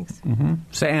understand. Thanks. Mm-hmm.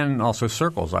 So, and also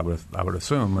Circles, I would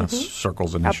assume that's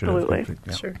Circles initiative. Absolutely,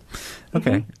 yeah. Sure.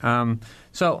 Okay,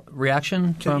 so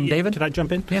reaction from David? Could I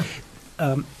jump in? Yeah.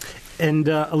 And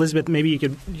Elizabeth, maybe you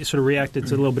could sort of react.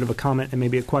 It's a little bit of a comment and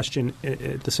maybe a question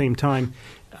at the same time.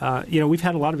 We've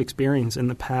had a lot of experience in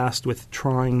the past with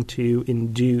trying to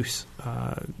induce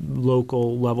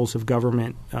local levels of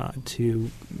government to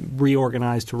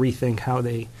reorganize, to rethink how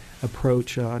they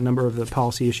approach a number of the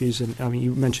policy issues. And I mean,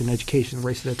 you mentioned education,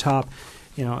 race to the top.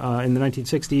 In the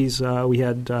 1960s, we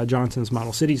had Johnson's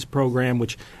Model Cities program,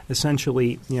 which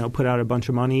essentially, put out a bunch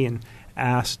of money and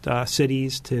asked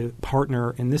cities to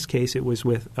partner. In this case, it was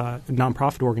with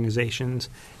nonprofit organizations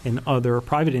and other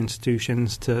private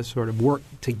institutions to sort of work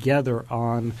together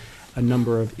on a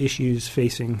number of issues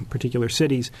facing particular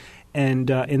cities. And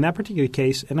in that particular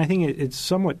case, and I think it's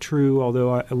somewhat true,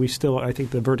 although I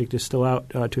think the verdict is still out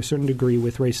to a certain degree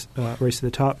with Race to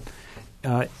the Top,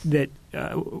 that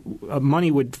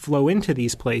money would flow into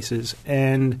these places,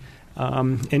 and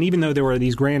even though there were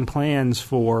these grand plans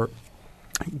for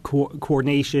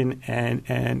coordination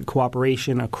and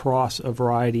cooperation across a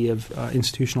variety of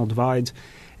institutional divides,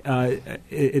 at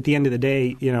the end of the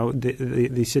day,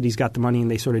 the cities got the money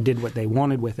and they sort of did what they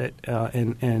wanted with it,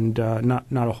 and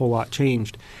not a whole lot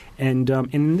changed. And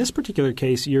in this particular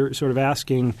case, you're sort of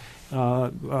asking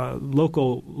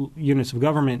local units of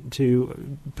government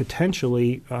to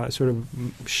potentially sort of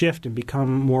shift and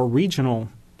become more regional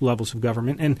levels of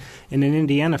government. And in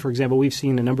Indiana, for example, we've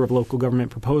seen a number of local government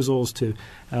proposals to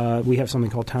we have something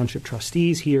called township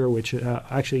trustees here, which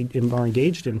actually are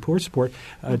engaged in poor support,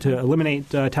 to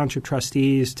eliminate township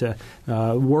trustees, to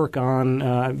work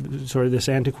on sort of this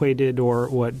antiquated, or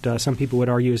what some people would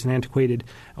argue is an antiquated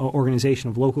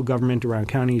organization of local government around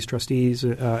counties, trustees,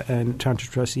 and township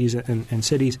trustees and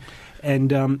cities.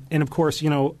 And of course,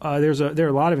 there are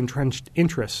a lot of entrenched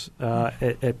interests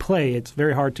at play. It's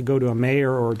very hard to go to a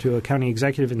mayor or to a county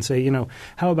executive and say,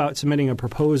 how about submitting a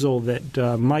proposal that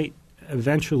might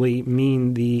eventually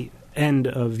mean the end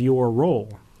of your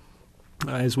role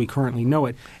as we currently know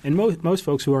it. And most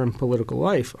folks who are in political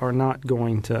life are not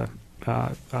going to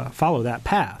follow that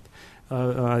path.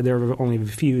 There are only a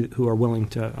few who are willing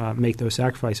to make those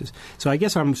sacrifices. So I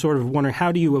guess I'm sort of wondering,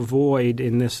 how do you avoid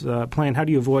in this plan, how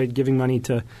do you avoid giving money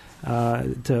to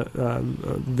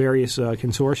various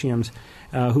consortiums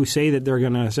who say that they're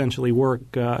going to essentially work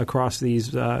across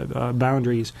these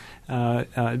boundaries,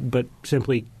 but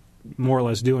simply more or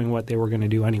less doing what they were going to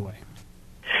do anyway?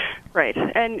 Right.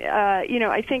 And,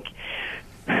 I think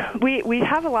we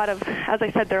have a lot of, as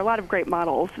I said, there are a lot of great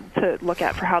models to look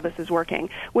at for how this is working,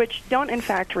 which don't, in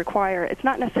fact, require, it's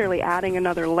not necessarily adding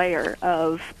another layer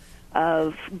of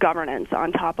governance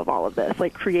on top of all of this,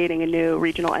 like creating a new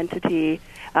regional entity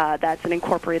that's an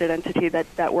incorporated entity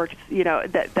that works,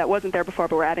 that wasn't there before,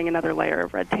 but we're adding another layer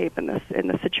of red tape in this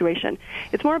situation.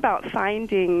 It's more about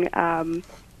finding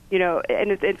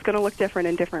and it's going to look different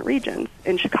in different regions.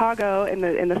 In Chicago, in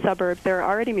the suburbs, there are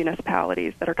already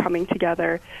municipalities that are coming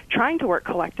together, trying to work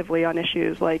collectively on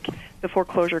issues like the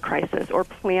foreclosure crisis or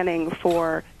planning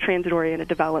for transit-oriented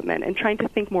development and trying to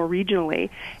think more regionally.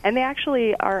 And they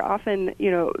actually are often,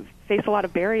 face a lot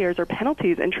of barriers or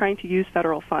penalties in trying to use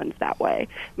federal funds that way.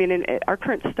 I mean, our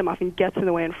current system often gets in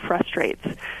the way and frustrates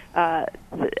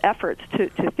the efforts to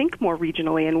think more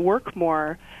regionally and work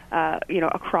more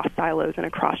across silos and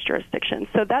across jurisdictions.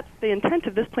 So that's the intent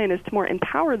of this plan, is to more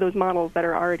empower those models that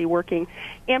are already working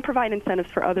and provide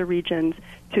incentives for other regions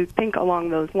to think along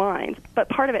those lines. But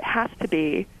part of it has to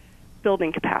be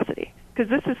building capacity, because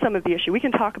this is some of the issue. We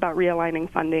can talk about realigning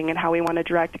funding and how we want to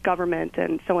direct government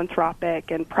and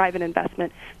philanthropic and private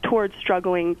investment towards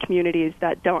struggling communities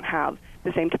that don't have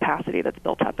the same capacity that's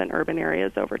built up in urban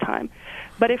areas over time.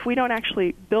 But if we don't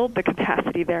actually build the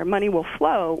capacity there, money will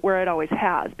flow where it always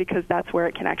has, because that's where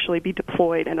it can actually be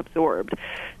deployed and absorbed.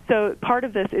 So part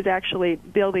of this is actually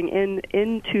building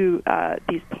into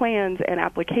these plans and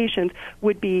applications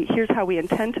would be, here's how we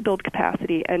intend to build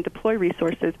capacity and deploy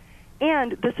resources,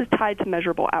 and this is tied to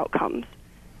measurable outcomes.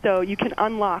 So you can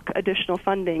unlock additional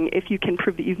funding if you can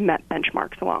prove that you've met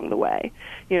benchmarks along the way.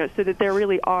 So that there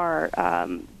really are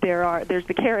there's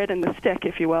the carrot and the stick,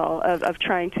 if you will, of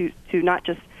trying to not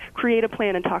just create a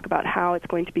plan and talk about how it's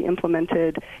going to be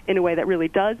implemented in a way that really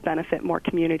does benefit more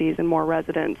communities and more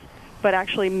residents, but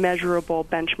actually measurable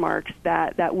benchmarks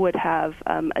that would have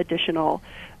additional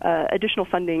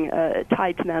funding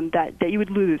tied to them that you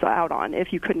would lose out on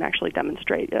if you couldn't actually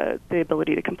demonstrate the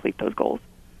ability to complete those goals.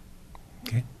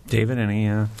 Okay, David, any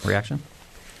reaction?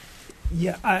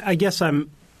 Yeah, I guess I'm.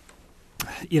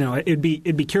 It'd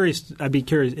be curious. I'd be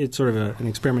curious. It's sort of an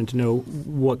experiment to know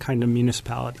what kind of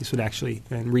municipalities would actually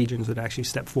and regions would actually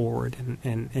step forward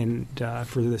and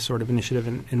for this sort of initiative,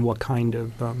 and what kind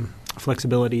of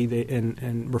flexibility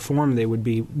and reform they would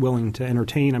be willing to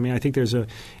entertain. I mean, I think there's an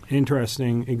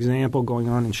interesting example going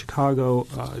on in Chicago.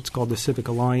 It's called the Civic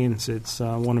Alliance. It's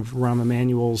one of Rahm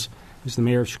Emanuel's, who's the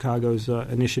mayor of Chicago's,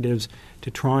 initiatives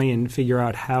to try and figure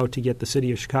out how to get the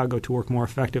city of Chicago to work more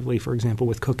effectively, for example,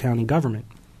 with Cook County government.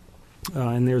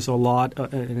 And there's a lot,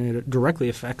 and it directly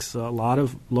affects a lot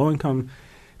of low-income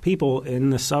people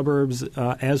in the suburbs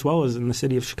as well as in the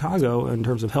city of Chicago in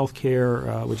terms of health care,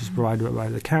 which is provided by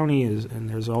the county, and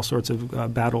there's all sorts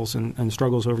of battles and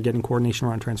struggles over getting coordination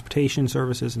around transportation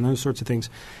services and those sorts of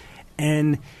things.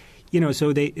 And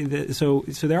so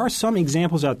there are some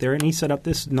examples out there, and he set up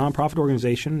this nonprofit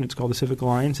organization. It's called the Civic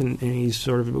Alliance, and he's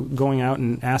sort of going out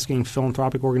and asking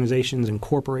philanthropic organizations and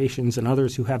corporations and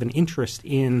others who have an interest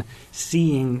in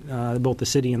seeing both the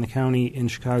city and the county in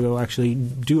Chicago actually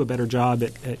do a better job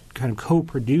at kind of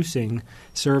co-producing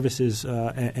services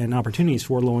and opportunities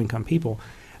for low-income people.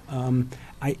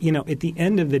 At the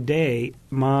end of the day,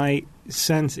 my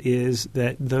sense is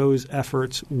that those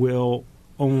efforts will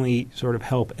only sort of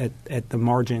help at the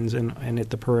margins and at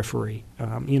the periphery.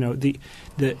 And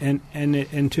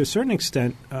to a certain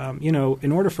extent,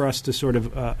 in order for us to sort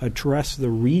of address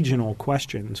the regional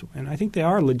questions, and I think they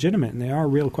are legitimate and they are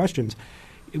real questions,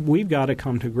 we've got to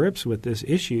come to grips with this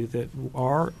issue that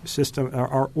our system,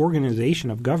 our organization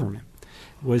of government,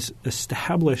 was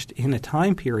established in a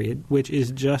time period which is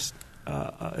just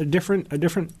a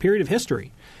different period of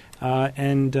history.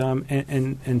 And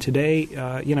today,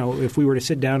 if we were to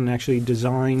sit down and actually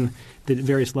design the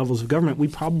various levels of government, we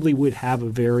probably would have a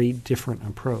very different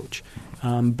approach.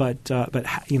 But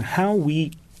how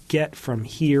we get from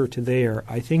here to there,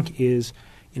 I think, is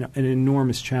an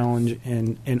enormous challenge.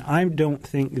 And I don't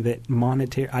think that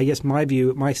monetary. I guess my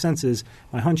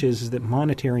hunch is that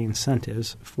monetary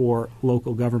incentives for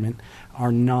local government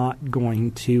are not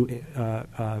going to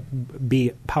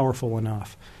be powerful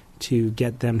enough to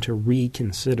get them to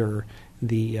reconsider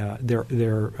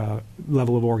their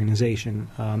level of organization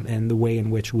and the way in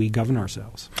which we govern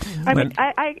ourselves. I mean,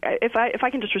 if I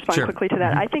can just respond quickly to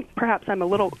that, I think perhaps I'm a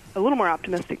little more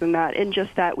optimistic than that, in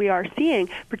just that we are seeing,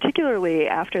 particularly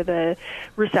after the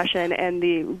recession and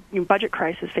the budget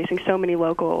crisis facing so many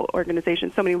local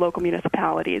organizations, so many local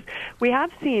municipalities, we have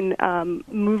seen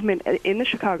movement in the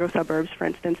Chicago suburbs. For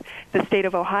instance, the state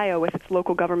of Ohio with its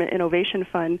local government innovation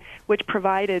fund, which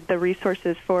provided the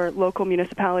resources for local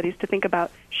municipalities to think about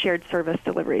shared service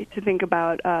delivery, to think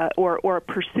about or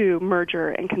pursue merger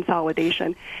and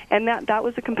consolidation, and that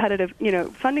was a competitive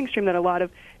funding stream that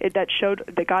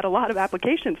got a lot of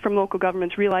applications from local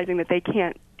governments realizing that they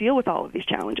can't deal with all of these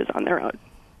challenges on their own.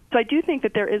 So I do think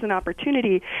that there is an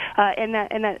opportunity, and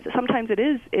that sometimes it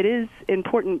is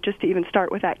important just to even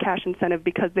start with that cash incentive,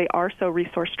 because they are so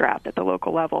resource strapped at the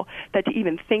local level that to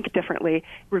even think differently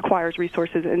requires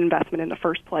resources and investment in the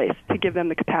first place to give them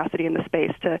the capacity and the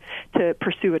space to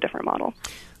pursue a different model.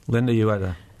 Linda, you had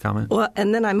a comment? Well,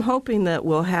 and then I'm hoping that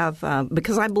we'll have,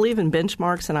 because I believe in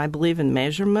benchmarks and I believe in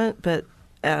measurement, but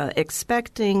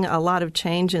expecting a lot of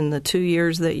change in the 2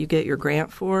 years that you get your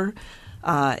grant for,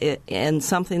 and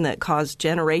something that caused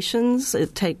generations,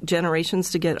 it take generations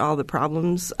to get all the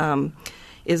problems,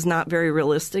 is not very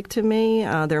realistic to me.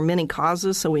 There are many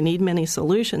causes, so we need many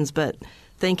solutions, but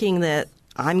thinking that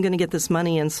I'm going to get this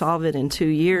money and solve it in 2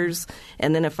 years,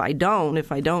 and then if I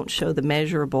don't show the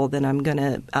measurable, then I'm going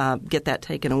to get that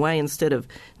taken away instead of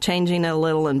changing it a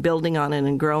little and building on it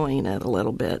and growing it a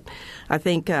little bit. I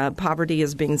think poverty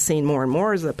is being seen more and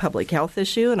more as a public health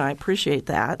issue, and I appreciate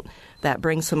that. That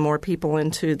brings some more people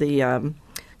into the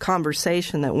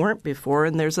conversation that weren't before,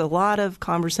 and there's a lot of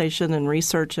conversation and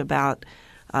research about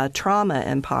trauma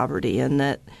and poverty, and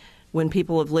that when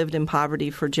people have lived in poverty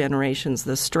for generations,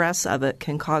 the stress of it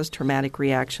can cause traumatic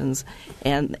reactions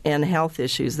and health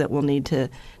issues that we'll need to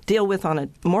deal with on a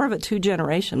more of a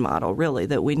two-generation model, really,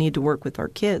 that we need to work with our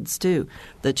kids, too,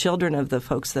 the children of the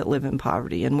folks that live in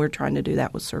poverty. And we're trying to do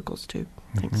that with Circles, too.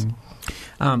 Thanks.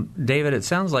 David, it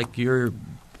sounds like you're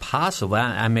possibly,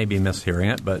 I may be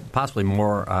mishearing it, but possibly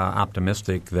more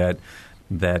optimistic that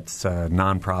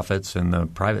nonprofits in the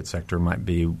private sector might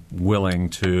be willing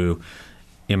to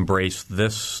embrace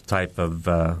this type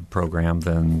of program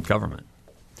than government.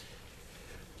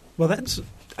 Well,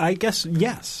 I guess,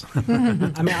 yes. I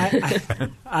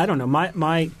mean, I don't know.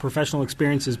 My professional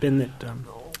experience has been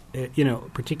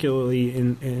that, particularly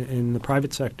in the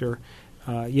private sector,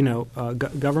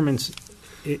 governments,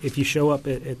 if you show up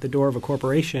at the door of a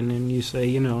corporation and you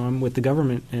say, I'm with the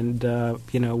government and,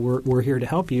 we're here to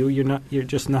help you, you're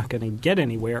just not going to get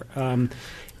anywhere.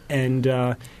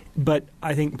 But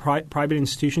I think private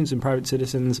institutions and private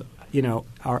citizens,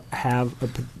 have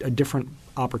a different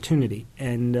opportunity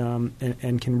and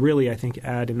can really, I think,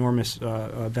 add enormous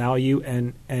value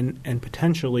and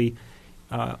potentially,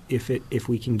 if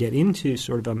we can get into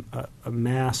sort of a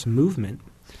mass movement,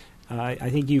 I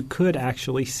think you could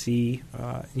actually see,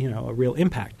 a real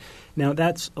impact. Now,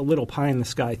 that's a little pie in the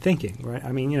sky thinking, right?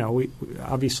 I mean, we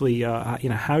obviously,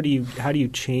 how do you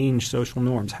change social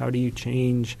norms? How do you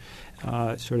change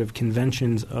sort of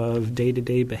conventions of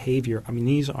day-to-day behavior? I mean,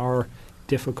 these are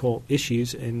difficult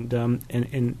issues, and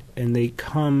they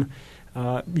come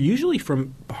usually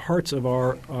from parts of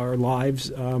our lives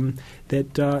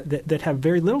that have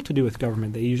very little to do with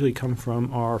government. They usually come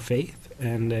from our faith.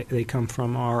 And they come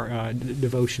from our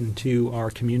devotion to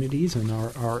our communities and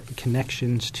our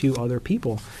connections to other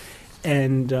people,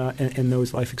 and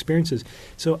those life experiences.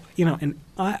 So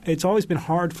it's always been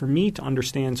hard for me to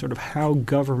understand sort of how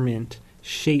government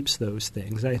shapes those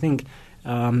things. I think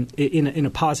in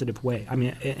a positive way. I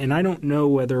mean, and I don't know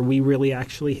whether we really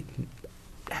actually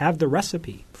have the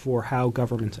recipe for how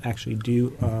governments actually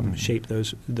do shape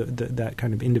those that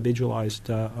kind of individualized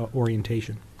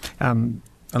orientation.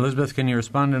 Elizabeth, can you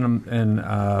respond in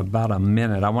about a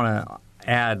minute? I want to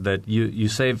add that you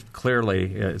say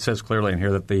clearly, it says clearly in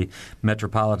here that the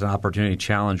Metropolitan Opportunity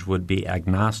Challenge would be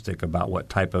agnostic about what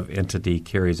type of entity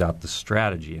carries out the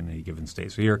strategy in any given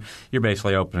state. So you're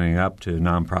basically opening up to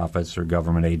nonprofits or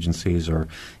government agencies or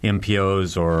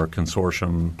MPOs or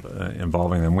consortium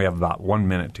involving them. We have about 1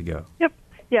 minute to go. Yep.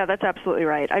 Yeah, that's absolutely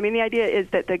right. I mean, the idea is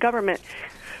that the government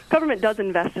does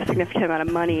invest a significant amount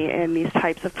of money in these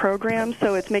types of programs,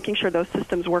 so it's making sure those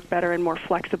systems work better and more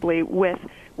flexibly with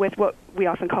what we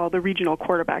often call the regional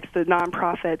quarterbacks, the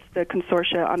nonprofits, the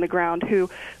consortia on the ground, who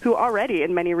already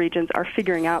in many regions are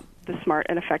figuring out the smart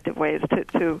and effective ways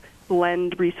to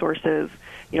blend resources,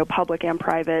 public and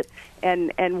private,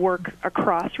 and work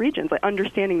across regions, like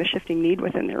understanding the shifting need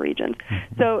within their regions.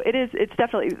 So it's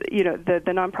definitely, the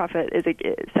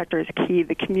nonprofit sector is key,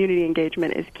 the community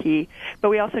engagement is key, but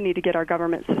we also need to get our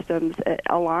government systems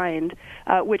aligned,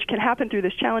 which can happen through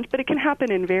this challenge, but it can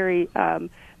happen in very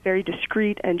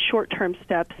discrete and short-term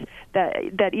steps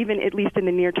that even at least in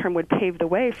the near term would pave the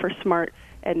way for smart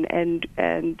and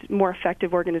more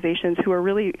effective organizations who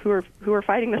are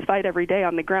fighting this fight every day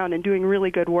on the ground and doing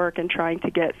really good work and trying to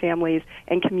get families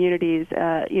and communities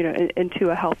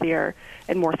into a healthier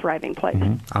and more thriving place.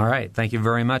 Mm-hmm. All right, thank you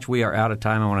very much. We are out of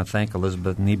time. I want to thank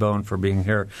Elizabeth Kneebone for being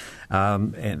here.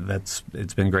 And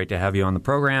it's been great to have you on the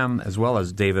program, as well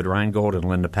as David Reingold and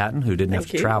Linda Patton, who didn't have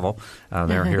to travel.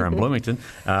 They're here in Bloomington.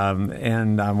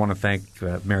 And I want to thank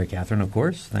Mary Catherine, of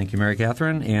course. Thank you, Mary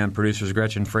Catherine. And producers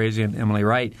Gretchen Frazee and Emily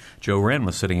Wright. Joe Wren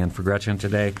was sitting in for Gretchen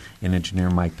today. And engineer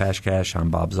Mike Pashkash. I'm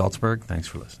Bob Zaltsberg. Thanks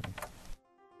for listening.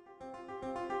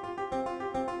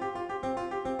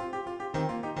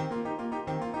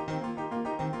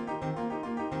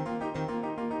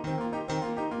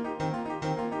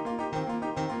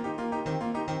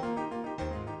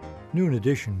 Noon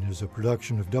Edition is a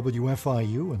production of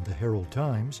WFIU and the Herald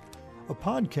Times. A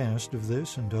podcast of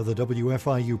this and other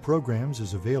WFIU programs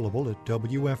is available at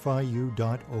WFIU.org.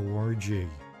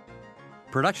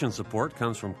 Production support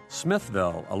comes from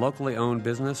Smithville, a locally owned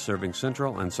business serving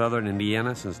central and southern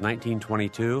Indiana since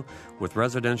 1922 with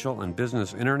residential and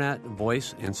business internet,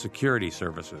 voice, and security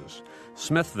services.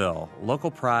 Smithville, local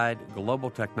pride, global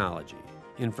technology.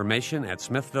 Information at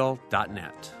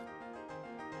smithville.net.